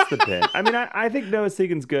it. It's the pen. I mean, I think Noah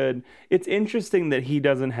Segan's good. It's interesting that he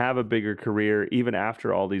doesn't have a bigger career even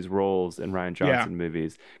after all these roles in Rian Johnson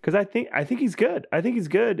movies. Because I think he's good. I think he's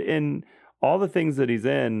good in all the things that he's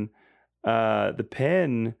in. The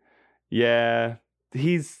pen,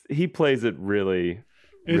 he plays it really,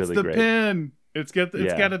 it's really the great. Pen. It's got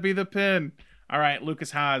to be the pen. All right,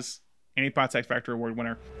 Lucas Haas, Annie Potts X Factor Award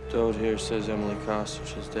winner. Dode here says Emily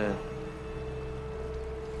Kostic is dead.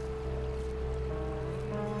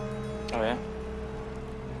 Oh, yeah?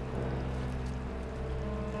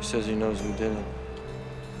 He says he knows who did it.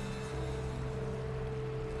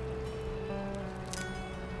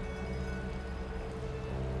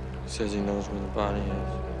 He says he knows where the body is.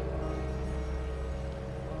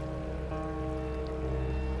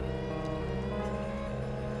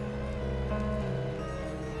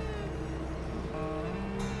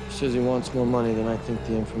 He says he wants more money than I think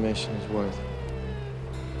the information is worth.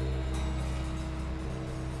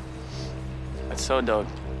 That's so dope.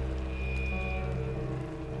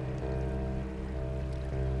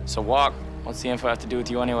 So, Walk, what's the info have to do with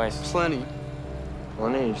you anyways? Plenty.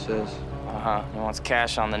 Plenty, he says. Uh-huh. He wants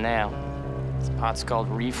cash on the nail. This pot's called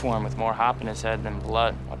Reform with more hop in his head than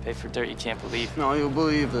blood. I'll pay for dirt you can't believe. No, you'll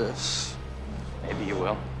believe this. Maybe you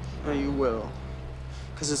will. No, you will.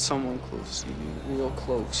 Because it's someone close to you. Real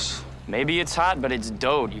close. Maybe it's hot, but it's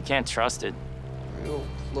Dode. You can't trust it. Real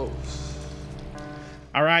close.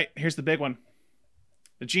 All right, here's the big one.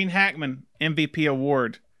 The Gene Hackman MVP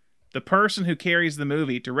Award. The person who carries the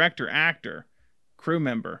movie, director, actor, crew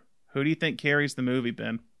member. Who do you think carries the movie,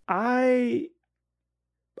 Ben?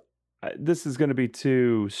 This is going to be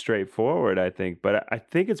too straightforward, I think, but I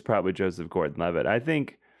think it's probably Joseph Gordon-Levitt. I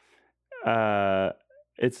think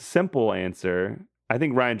it's a simple answer. I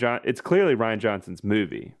think it's clearly Rian Johnson's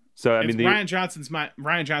movie. So Rian Johnson's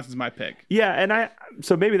my pick. Yeah, and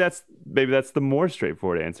so maybe that's the more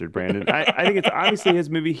straightforward answer, Brandon. I think it's obviously his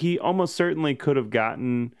movie. He almost certainly could have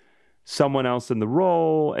gotten someone else in the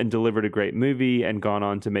role and delivered a great movie and gone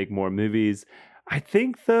on to make more movies. I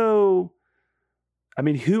think though, I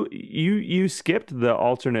mean, who you skipped the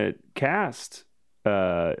alternate cast,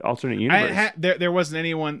 alternate universe. There wasn't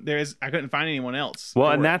anyone. I couldn't find anyone else.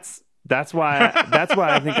 Well, and that's why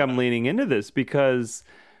I think I'm leaning into this, because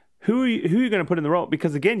who are you going to put in the role?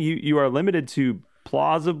 Because again, you are limited to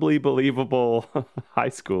plausibly believable high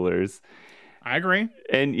schoolers. I agree.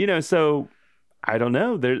 And so I don't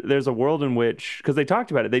know. There's a world in which, because they talked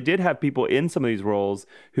about it, they did have people in some of these roles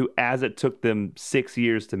who, as it took them 6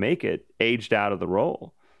 years to make it, aged out of the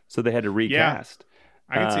role, so they had to recast.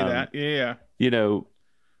 Yeah, I can see that. Yeah.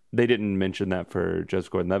 They didn't mention that for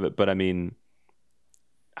Joseph Gordon-Levitt, but I mean,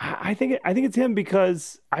 I think it's him,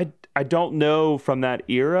 because I don't know from that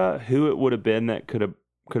era who it would have been that could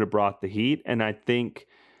have brought the heat, and I think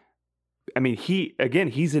I mean,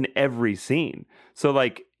 he's in every scene. So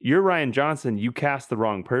like, you're Rian Johnson, you cast the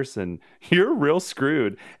wrong person, you're real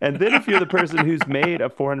screwed. And then if you're the person who's made a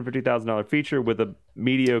 $450,000 feature with a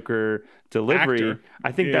mediocre delivery,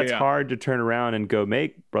 I think that's hard to turn around and go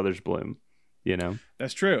make Brothers Bloom, you know?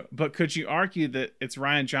 That's true. But could you argue that it's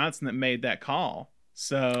Rian Johnson that made that call?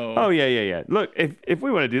 So Oh yeah. Look, if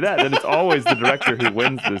we want to do that, then it's always the director who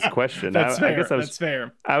wins this question. That's fair. I guess that's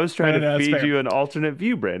fair. I was trying to feed you an alternate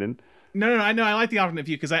view, Brandon. No, I know. I like the alternate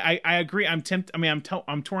view because I agree. I'm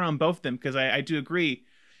torn on both of them because I do agree.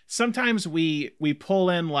 Sometimes we pull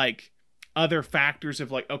in like other factors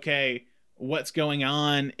of like, okay, what's going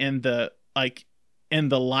on in the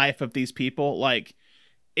life of these people? Like,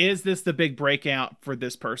 is this the big breakout for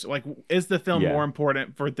this person? Like, is the film more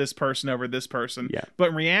important for this person over this person? Yeah. But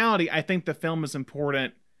in reality, I think the film is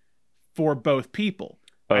important for both people.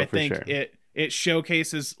 I think it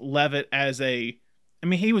showcases Levitt as he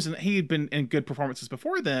had been in good performances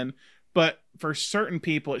before then, but for certain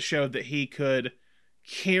people, it showed that he could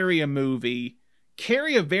carry a very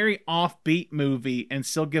offbeat movie and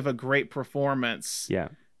still give a great performance. Yeah.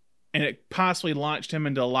 And it possibly launched him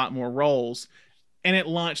into a lot more roles, and it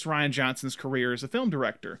launched Rian Johnson's career as a film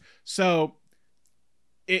director. So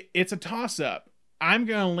it's a toss up. I'm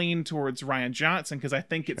going to lean towards Rian Johnson because I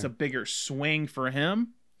think it's a bigger swing for him.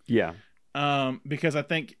 Yeah. Because I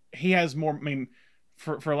think he has more,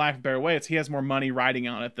 for lack of a better way, he has more money riding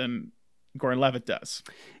on it than Gordon Levitt does.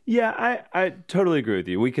 Yeah, I totally agree with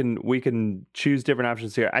you. We can choose different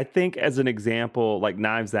options here. I think as an example, like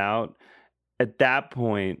Knives Out, at that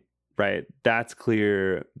point, right, that's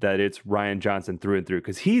clear that it's Rian Johnson through and through,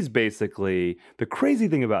 because he's basically the crazy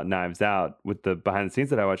thing about Knives Out with the behind the scenes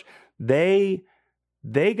that I watched. They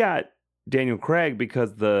got Daniel Craig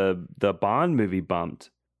because the Bond movie bumped,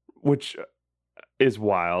 which is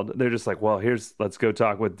wild. They're just like, well, let's go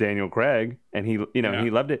talk with Daniel Craig, and he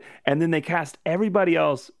loved it. And then they cast everybody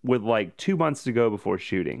else with like 2 months to go before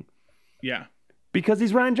shooting. Yeah, because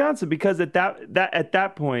he's Rian Johnson. Because at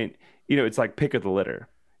that point, it's like pick of the litter.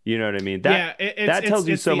 You know what I mean? That tells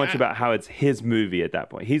you so much about how it's his movie at that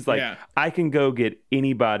point. He's like, I can go get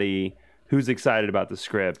anybody who's excited about the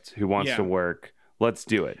script, who wants to work. Let's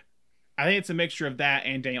do it. I think it's a mixture of that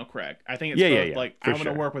and Daniel Craig. I think it's both. Like, I want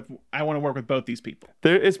to work with both these people.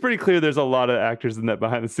 It's pretty clear there's a lot of actors in that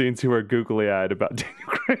behind the scenes who are googly-eyed about Daniel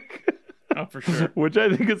Craig. Oh, for sure. Which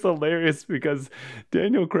I think is hilarious because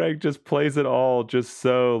Daniel Craig just plays it all just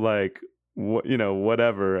so like,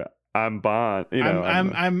 whatever. I'm Bond.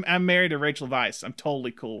 I'm married to Rachel Weisz. I'm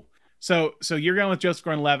totally cool. So you're going with Joseph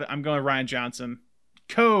Gordon-Levitt. I'm going with Rian Johnson.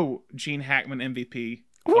 Gene Hackman MVP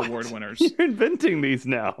award winners. You're inventing these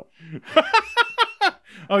now.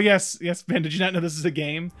 Oh yes, Ben. Did you not know this is a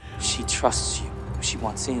game? She trusts you. She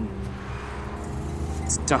wants in.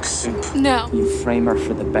 It's duck soup. No. You frame her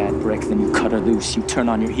for the bad brick, then you cut her loose. You turn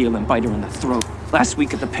on your heel and bite her in the throat. Last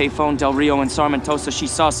week at the payphone, Del Rio and Sarmentosa, she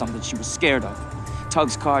saw something she was scared of.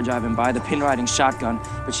 Tug's car driving by, the pin riding shotgun,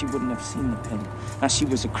 but she wouldn't have seen the pin. Now she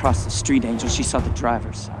was across the street, Angel. She saw the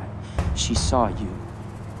driver's side. She saw you.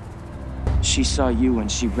 She saw you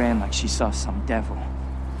and she ran like she saw some devil.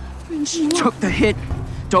 She took the hit.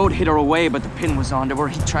 Dode hit her away, but the pin was onto her.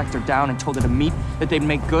 He tracked her down and told her to meet, that they'd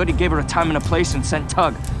make good. He gave her a time and a place and sent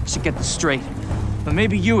Tug. She'd get this straight. But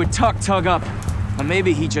maybe you would tuck Tug up. Or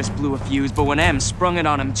maybe he just blew a fuse, but when Em sprung it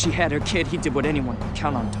on him, she had her kid. He did what anyone could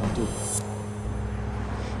count on Tug do.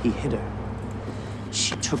 He hit her.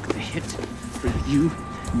 She took the hit. For you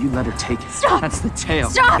let her take it. Stop. That's the tale.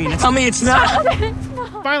 Stop. Tell me it's not. Stop it.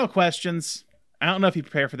 No. Final questions. I don't know if you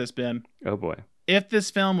prepare for this, Ben. Oh boy. If this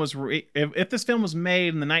film was if this film was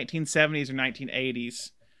made in the 1970s or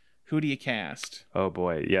 1980s, who do you cast? Oh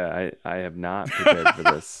boy. Yeah, I have not prepared for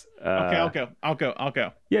this. Okay, I'll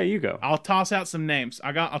go. Yeah, you go. I'll toss out some names.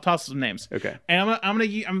 I'll toss some names. Okay. And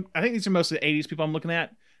I think these are mostly the 80s people I'm looking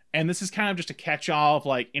at. And this is kind of just a catch-all of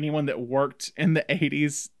like anyone that worked in the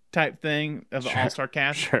 80s type thing of the all-star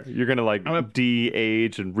cast. Sure. You're gonna like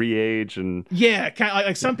de-age and re-age and kind of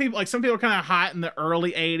like some people are kind of hot in the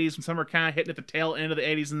early 80s and some are kind of hitting at the tail end of the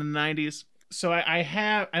 80s and the 90s. So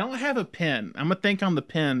I don't have a pin. I'm gonna think on the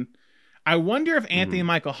pin. I wonder if Anthony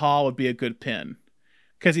Michael Hall would be a good pin,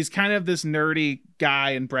 because he's kind of this nerdy guy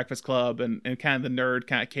in Breakfast Club and kind of the nerd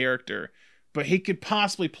kind of character, but he could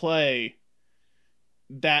possibly play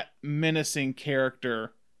that menacing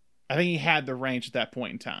character. I think he had the range at that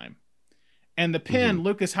point in time. And the pin,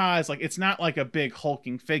 Lucas Haas, like, it's not like a big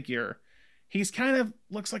hulking figure. He's kind of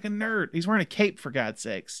looks like a nerd. He's wearing a cape, for God's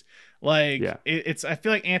sakes. Like, it's I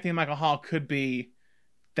feel like Anthony Michael Hall could be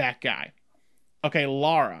that guy. Okay,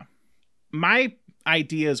 Laura. My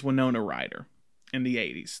idea is Winona Ryder. in the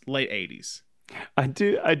 80s, late 80s. I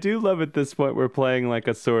do love at this point we're playing like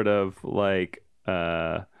a sort of like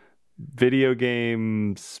video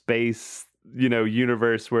game space,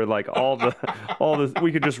 universe where like all the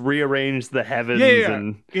we could just rearrange the heavens.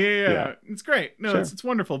 Yeah. It's great. No, sure. It's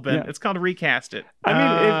wonderful, Ben. Yeah. It's called Recast It.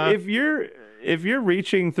 I mean, if you're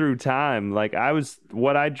reaching through time, like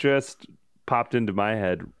what I just popped into my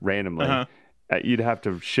head randomly, you'd have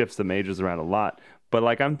to shift some ages around a lot. But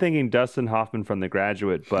like I'm thinking Dustin Hoffman from The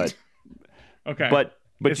Graduate, but okay.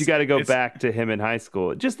 But you got to go back to him in high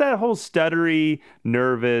school. Just that whole stuttery,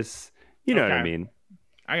 nervous, you know what I mean?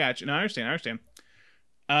 I got you. No, I understand.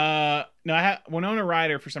 No, I have Winona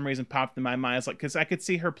Ryder for some reason popped in my mind. It's like, because I could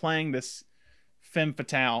see her playing this femme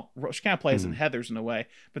fatale. She kind of plays in Heathers in a way,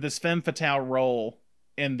 but this femme fatale role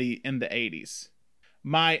in the 80s.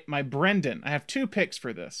 My Brendan, I have 2 picks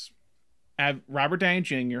for this. I have Robert Downey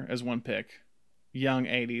Jr. as one pick. Young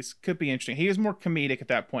 80s. Could be interesting. He was more comedic at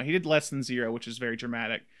that point. He did Less Than Zero, which is very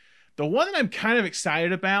dramatic. The one that I'm kind of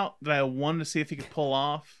excited about that I wanted to see if he could pull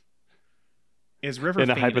off is River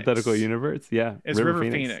Phoenix. In a hypothetical universe? Yeah. Is River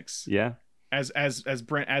Phoenix. Yeah. As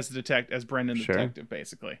Brendan the detective,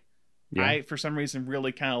 basically. Yeah. I, for some reason,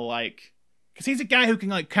 really kind of like, because he's a guy who can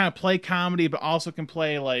like kind of play comedy, but also can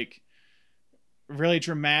play like really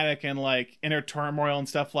dramatic and like inner turmoil and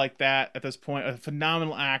stuff like that at this point. A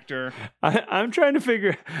phenomenal actor. I'm trying to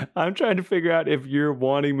figure out if you're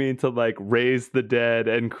wanting me to like raise the dead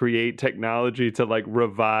and create technology to like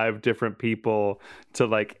revive different people to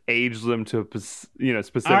like age them to a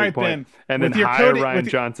specific point, Ben, and then hire Ryan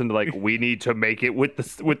Johnson to like, we need to make it with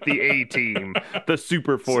the A team, the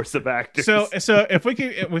super force of actors. So if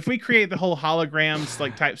we create the whole holograms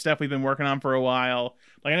like type stuff we've been working on for a while.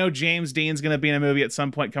 Like I know James Dean's going to be in a movie at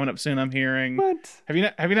some point coming up soon. I'm hearing. What? Have you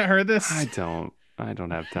not heard this? I don't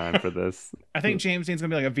have time for this. I think James Dean's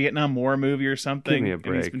going to be like a Vietnam War movie or something. Give me a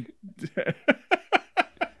break.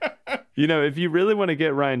 If you really want to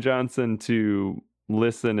get Ryan Johnson to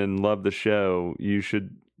listen and love the show, you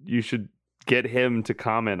should get him to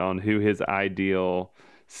comment on who his ideal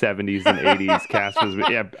 70s and 80s cast was.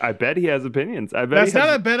 Yeah, I bet he has opinions. That's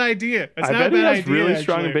not a bad idea. I bet he has really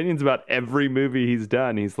strong opinions about every movie he's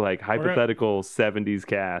done. He's like hypothetical 70s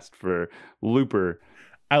cast for Looper.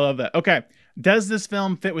 I love that. Okay. Does this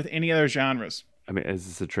film fit with any other genres? I mean, is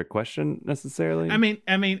this a trick question necessarily? I mean,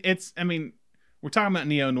 we're talking about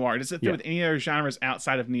neo-noir. Does it fit with any other genres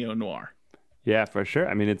outside of neo-noir? Yeah, for sure.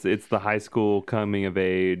 I mean, it's the high school coming of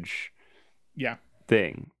age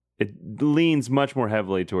thing. It leans much more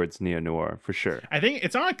heavily towards neo-noir, for sure. I think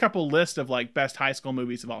it's on a couple lists of like best high school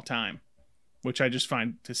movies of all time, which I just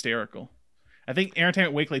find hysterical. I think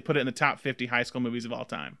Entertainment Weekly put it in the top 50 high school movies of all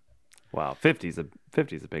time. Wow, 50's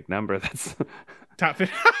a big number. That's top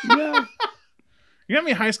 50. Yeah. You know how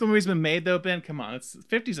many high school movies have been made though, Ben? Come on, it's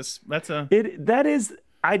 50's.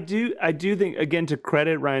 I do think, again, to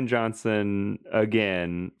credit Ryan Johnson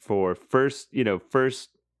again for first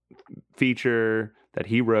feature that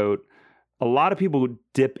he wrote. A lot of people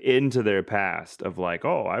dip into their past of like,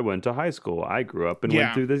 oh, I went to high school, I grew up and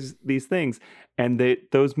went through these things, and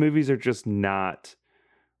those movies are just not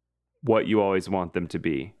what you always want them to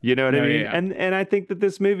be. You know what I mean? Yeah. And I think that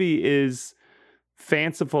this movie is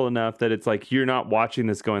fanciful enough that it's like you're not watching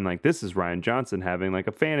this going like, this is Ryan Johnson having like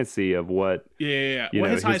a fantasy of what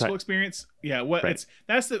his high school experience.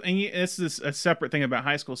 This is a separate thing about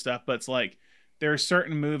high school stuff, but it's like there are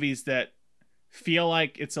certain movies that feel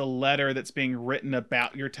like it's a letter that's being written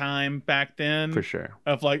about your time back then, for sure,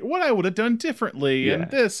 of like what I would have done differently and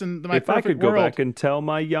this and my if I could go back and tell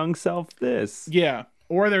my young self this.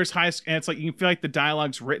 Or there's high school, and it's like you feel like the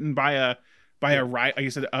dialogue's written by a like you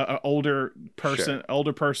said, a older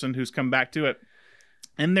person who's come back to it.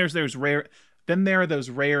 And there are those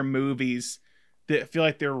rare movies that feel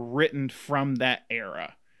like they're written from that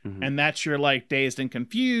era. Mm-hmm. And that's your like Dazed and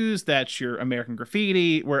Confused, that's your American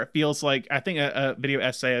Graffiti, where it feels like, I think a video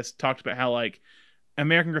essayist talked about how like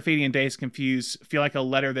American Graffiti and Dazed and Confused feel like a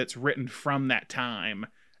letter that's written from that time,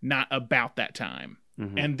 not about that time.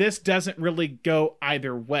 Mm-hmm. And this doesn't really go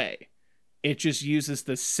either way. It just uses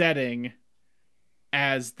the setting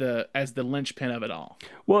as the linchpin of it all.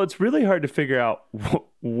 Well, it's really hard to figure out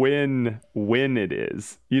when it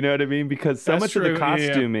is. You know what I mean? Because so much of the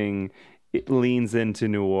costuming it leans into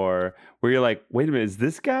noir, where you're like, wait a minute, is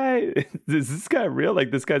this guy real?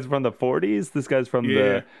 Like, this guy's from the 40s? This guy's from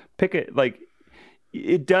the picket? Like,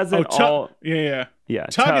 it doesn't all... Yeah.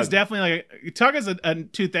 Tug is definitely like... Tug is a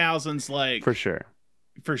 2000s, like... For sure.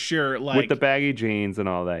 Like... With the baggy jeans and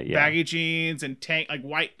all that, Baggy jeans and tank, like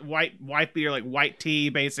white beer, like white tee,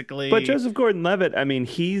 basically. But Joseph Gordon-Levitt, I mean,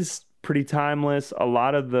 he's pretty timeless. A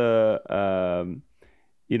lot of the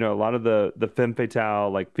the femme fatale,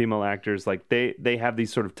 like female actors, like they have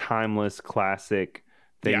these sort of timeless classic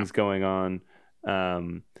things going on.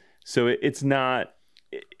 So it's not,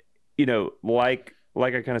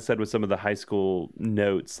 like I kind of said with some of the high school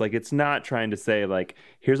notes, like it's not trying to say like,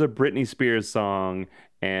 here's a Britney Spears song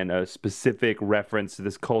and a specific reference to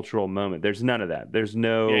this cultural moment. There's none of that. There's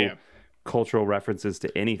no cultural references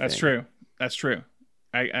to anything. That's true.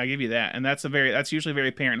 I give you that. And that's usually very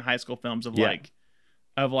apparent in high school films of like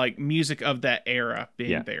music of that era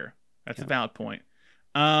being there. That's a valid point.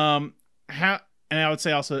 And I would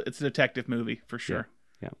say also it's a detective movie for sure.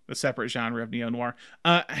 Yeah. The separate genre of neo-noir.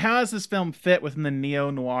 How does this film fit within the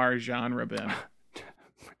neo-noir genre, Ben?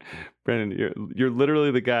 Brandon, you're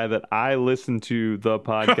literally the guy that I listen to the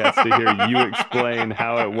podcast to hear you explain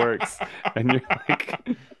how it works. And you're like,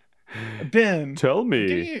 Ben, tell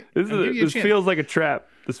me. This feels like a trap.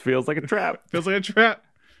 This feels like a trap. Feels like a trap.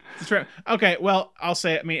 It's a trap. Okay, well, I'll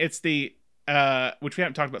say it. I mean, it's the, which we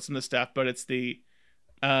haven't talked about some of this stuff, but it's the,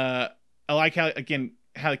 I like how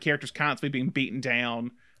the character's constantly being beaten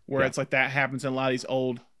down, where it's like that happens in a lot of these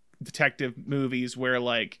old detective movies where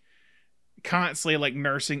like constantly like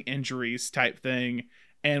nursing injuries type thing.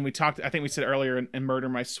 And we talked, I think we said earlier in Murder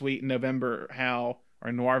My Sweet in November, how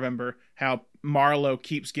Marlowe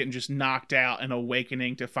keeps getting just knocked out and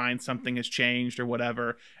awakening to find something has changed or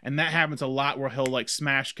whatever. And that happens a lot where he'll like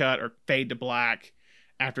smash cut or fade to black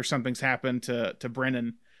after something's happened to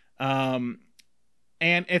Brennan.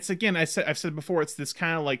 And it's, again, I've said before, it's this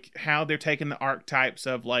kind of like how they're taking the archetypes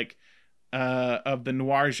of like of the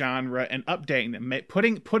noir genre and updating them,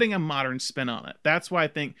 putting a modern spin on it. That's why I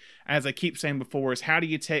think, as I keep saying before, is how do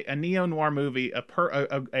you take a neo-noir movie?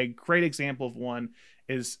 A great example of one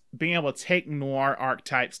is being able to take noir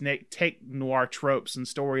archetypes, take noir tropes and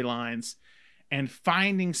storylines, and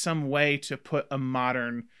finding some way to put a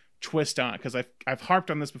modern twist on it. Because I've harped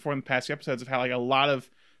on this before in the past few episodes of how like a lot of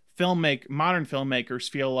modern filmmakers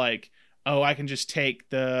feel like, oh, I can just take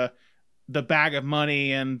the bag of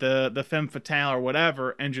money and the femme fatale or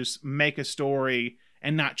whatever and just make a story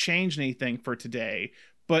and not change anything for today.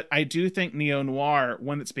 But I do think neo-noir,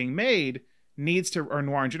 when it's being made, or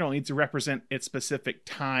noir in general, needs to represent its specific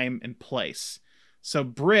time and place. So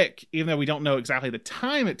Brick, even though we don't know exactly the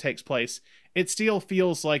time it takes place, it still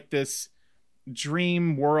feels like this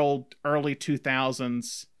dream world, early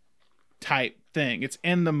 2000s type thing. It's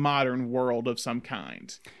in the modern world of some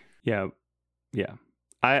kind. Yeah.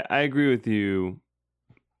 I agree with you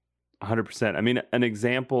 100%. I mean, an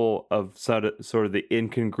example of sort of the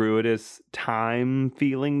incongruous time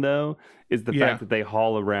feeling, though, is the fact that they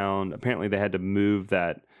haul around. Apparently, they had to move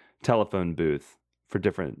that telephone booth for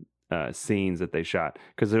different scenes that they shot,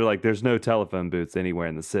 because they're like, there's no telephone booths anywhere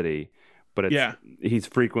in the city. But he's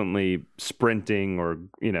frequently sprinting, or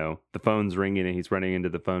the phone's ringing and he's running into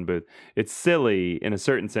the phone booth. It's silly in a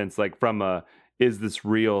certain sense, like from a is this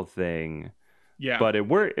real thing. Yeah. But it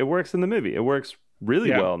works in the movie. It works really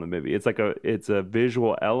well in the movie. It's like it's a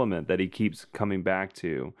visual element that he keeps coming back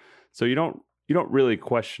to. So you don't really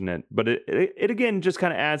question it. But it again just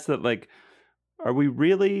kind of adds that, like, are we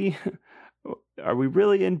really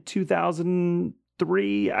in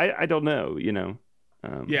 2003? I don't know.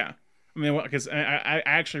 Yeah. I mean, because I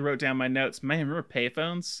actually wrote down my notes. Man, remember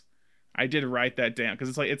payphones? I did write that down because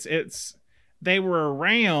it's like it's they were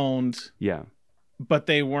around. Yeah. But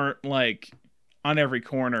they weren't like on every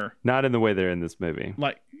corner. Not in the way they're in this movie.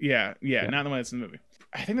 Like, yeah, not in the way it's in the movie.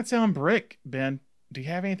 I think that's on Brick, Ben. Do you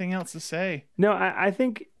have anything else to say? No, I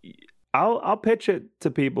think I'll pitch it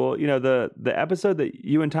to people. The episode that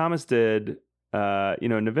you and Thomas did,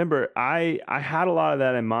 in November, I had a lot of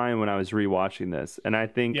that in mind when I was rewatching this. And I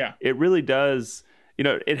think it really does,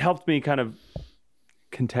 it helped me kind of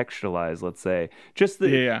contextualize, let's say, just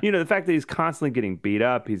the the fact that he's constantly getting beat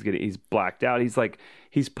up, he's blacked out,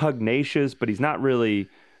 he's pugnacious, but he's not really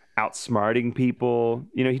outsmarting people.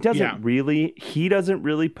 He doesn't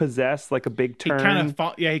really possess like a big turn.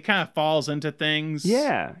 He kind of falls into things.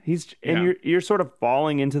 And you're sort of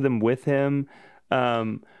falling into them with him.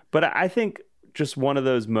 But I think just one of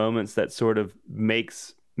those moments that sort of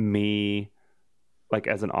makes me, like,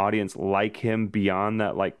 as an audience, like him beyond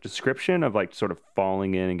that like description of like sort of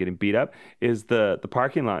falling in and getting beat up, is the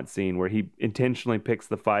parking lot scene where he intentionally picks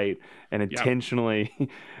the fight and intentionally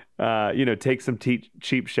takes some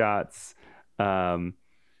cheap shots, and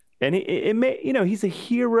he's a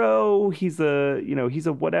hero, he's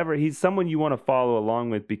a whatever, he's someone you want to follow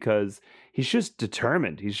along with because he's just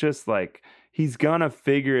determined. He's just like, he's gonna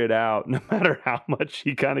figure it out no matter how much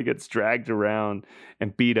he kind of gets dragged around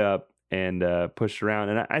and beat up and pushed around.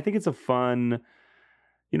 And I think it's a fun,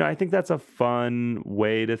 I think that's a fun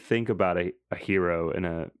way to think about a hero in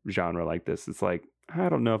a genre like this. It's like, I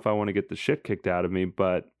don't know if I want to get the shit kicked out of me,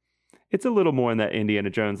 but it's a little more in that Indiana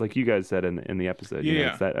Jones, like you guys said in the episode.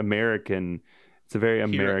 It's that American, it's a very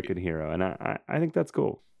American hero. And I think that's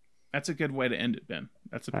cool. That's a good way to end it, Ben.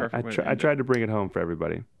 That's a perfect way to end I tried to bring it home for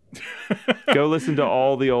everybody. Go listen to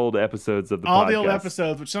all the old episodes of the podcast. All the old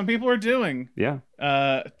episodes, which some people are doing. Yeah.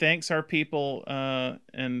 Thanks our people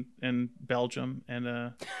in Belgium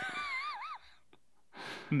and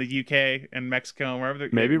in the UK and Mexico and wherever.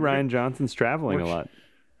 Maybe Rian Johnson's traveling a lot.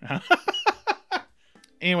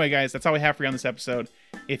 Anyway, guys, that's all we have for you on this episode.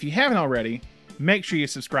 If you haven't already, make sure you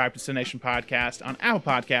subscribe to Cinnation Podcast on Apple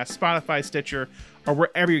Podcasts, Spotify, Stitcher, or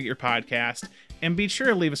wherever you get your podcast. And be sure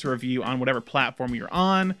to leave us a review on whatever platform you're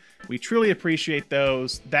on. We truly appreciate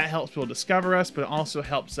those. That helps people discover us, but it also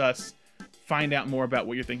helps us find out more about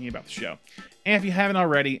what you're thinking about the show. And if you haven't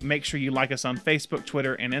already, make sure you like us on Facebook,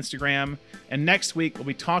 Twitter, and Instagram. And next week, we'll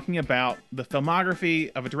be talking about the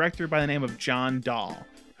filmography of a director by the name of John Dahl,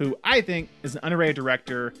 who I think is an underrated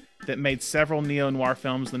director that made several neo-noir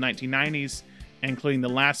films in the 1990s, including The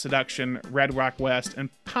Last Seduction, Red Rock West, and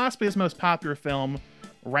possibly his most popular film,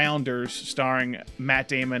 Rounders, starring Matt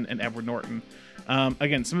Damon and Edward Norton.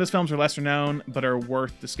 Again, some of his films are lesser known, but are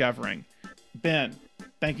worth discovering. Ben,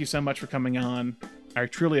 thank you so much for coming on. I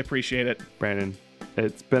truly appreciate it. Brandon,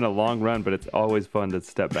 it's been a long run, but it's always fun to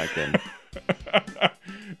step back in.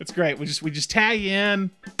 It's great. We just tag you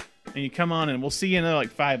in, and you come on, and we'll see you in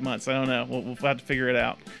like 5 months. I don't know. We'll have to figure it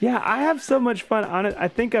out. Yeah, I have so much fun on it. I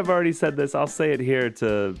think I've already said this. I'll say it here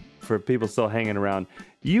for people still hanging around.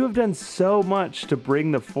 You have done so much to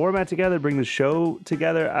bring the format together, bring the show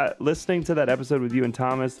together. Listening to that episode with you and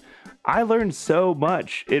Thomas, I learned so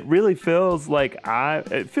much. It really feels like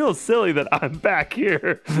it feels silly that I'm back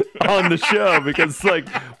here on the show because, like,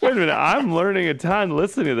 wait a minute, I'm learning a ton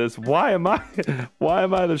listening to this. Why am I the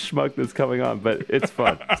schmuck that's coming on? But it's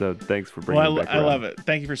fun. So thanks for bringing it back around. I love it.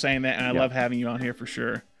 Thank you for saying that, and I love having you on here for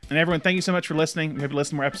sure. And everyone, thank you so much for listening. We hope to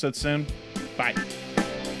listen to more episodes soon. Bye.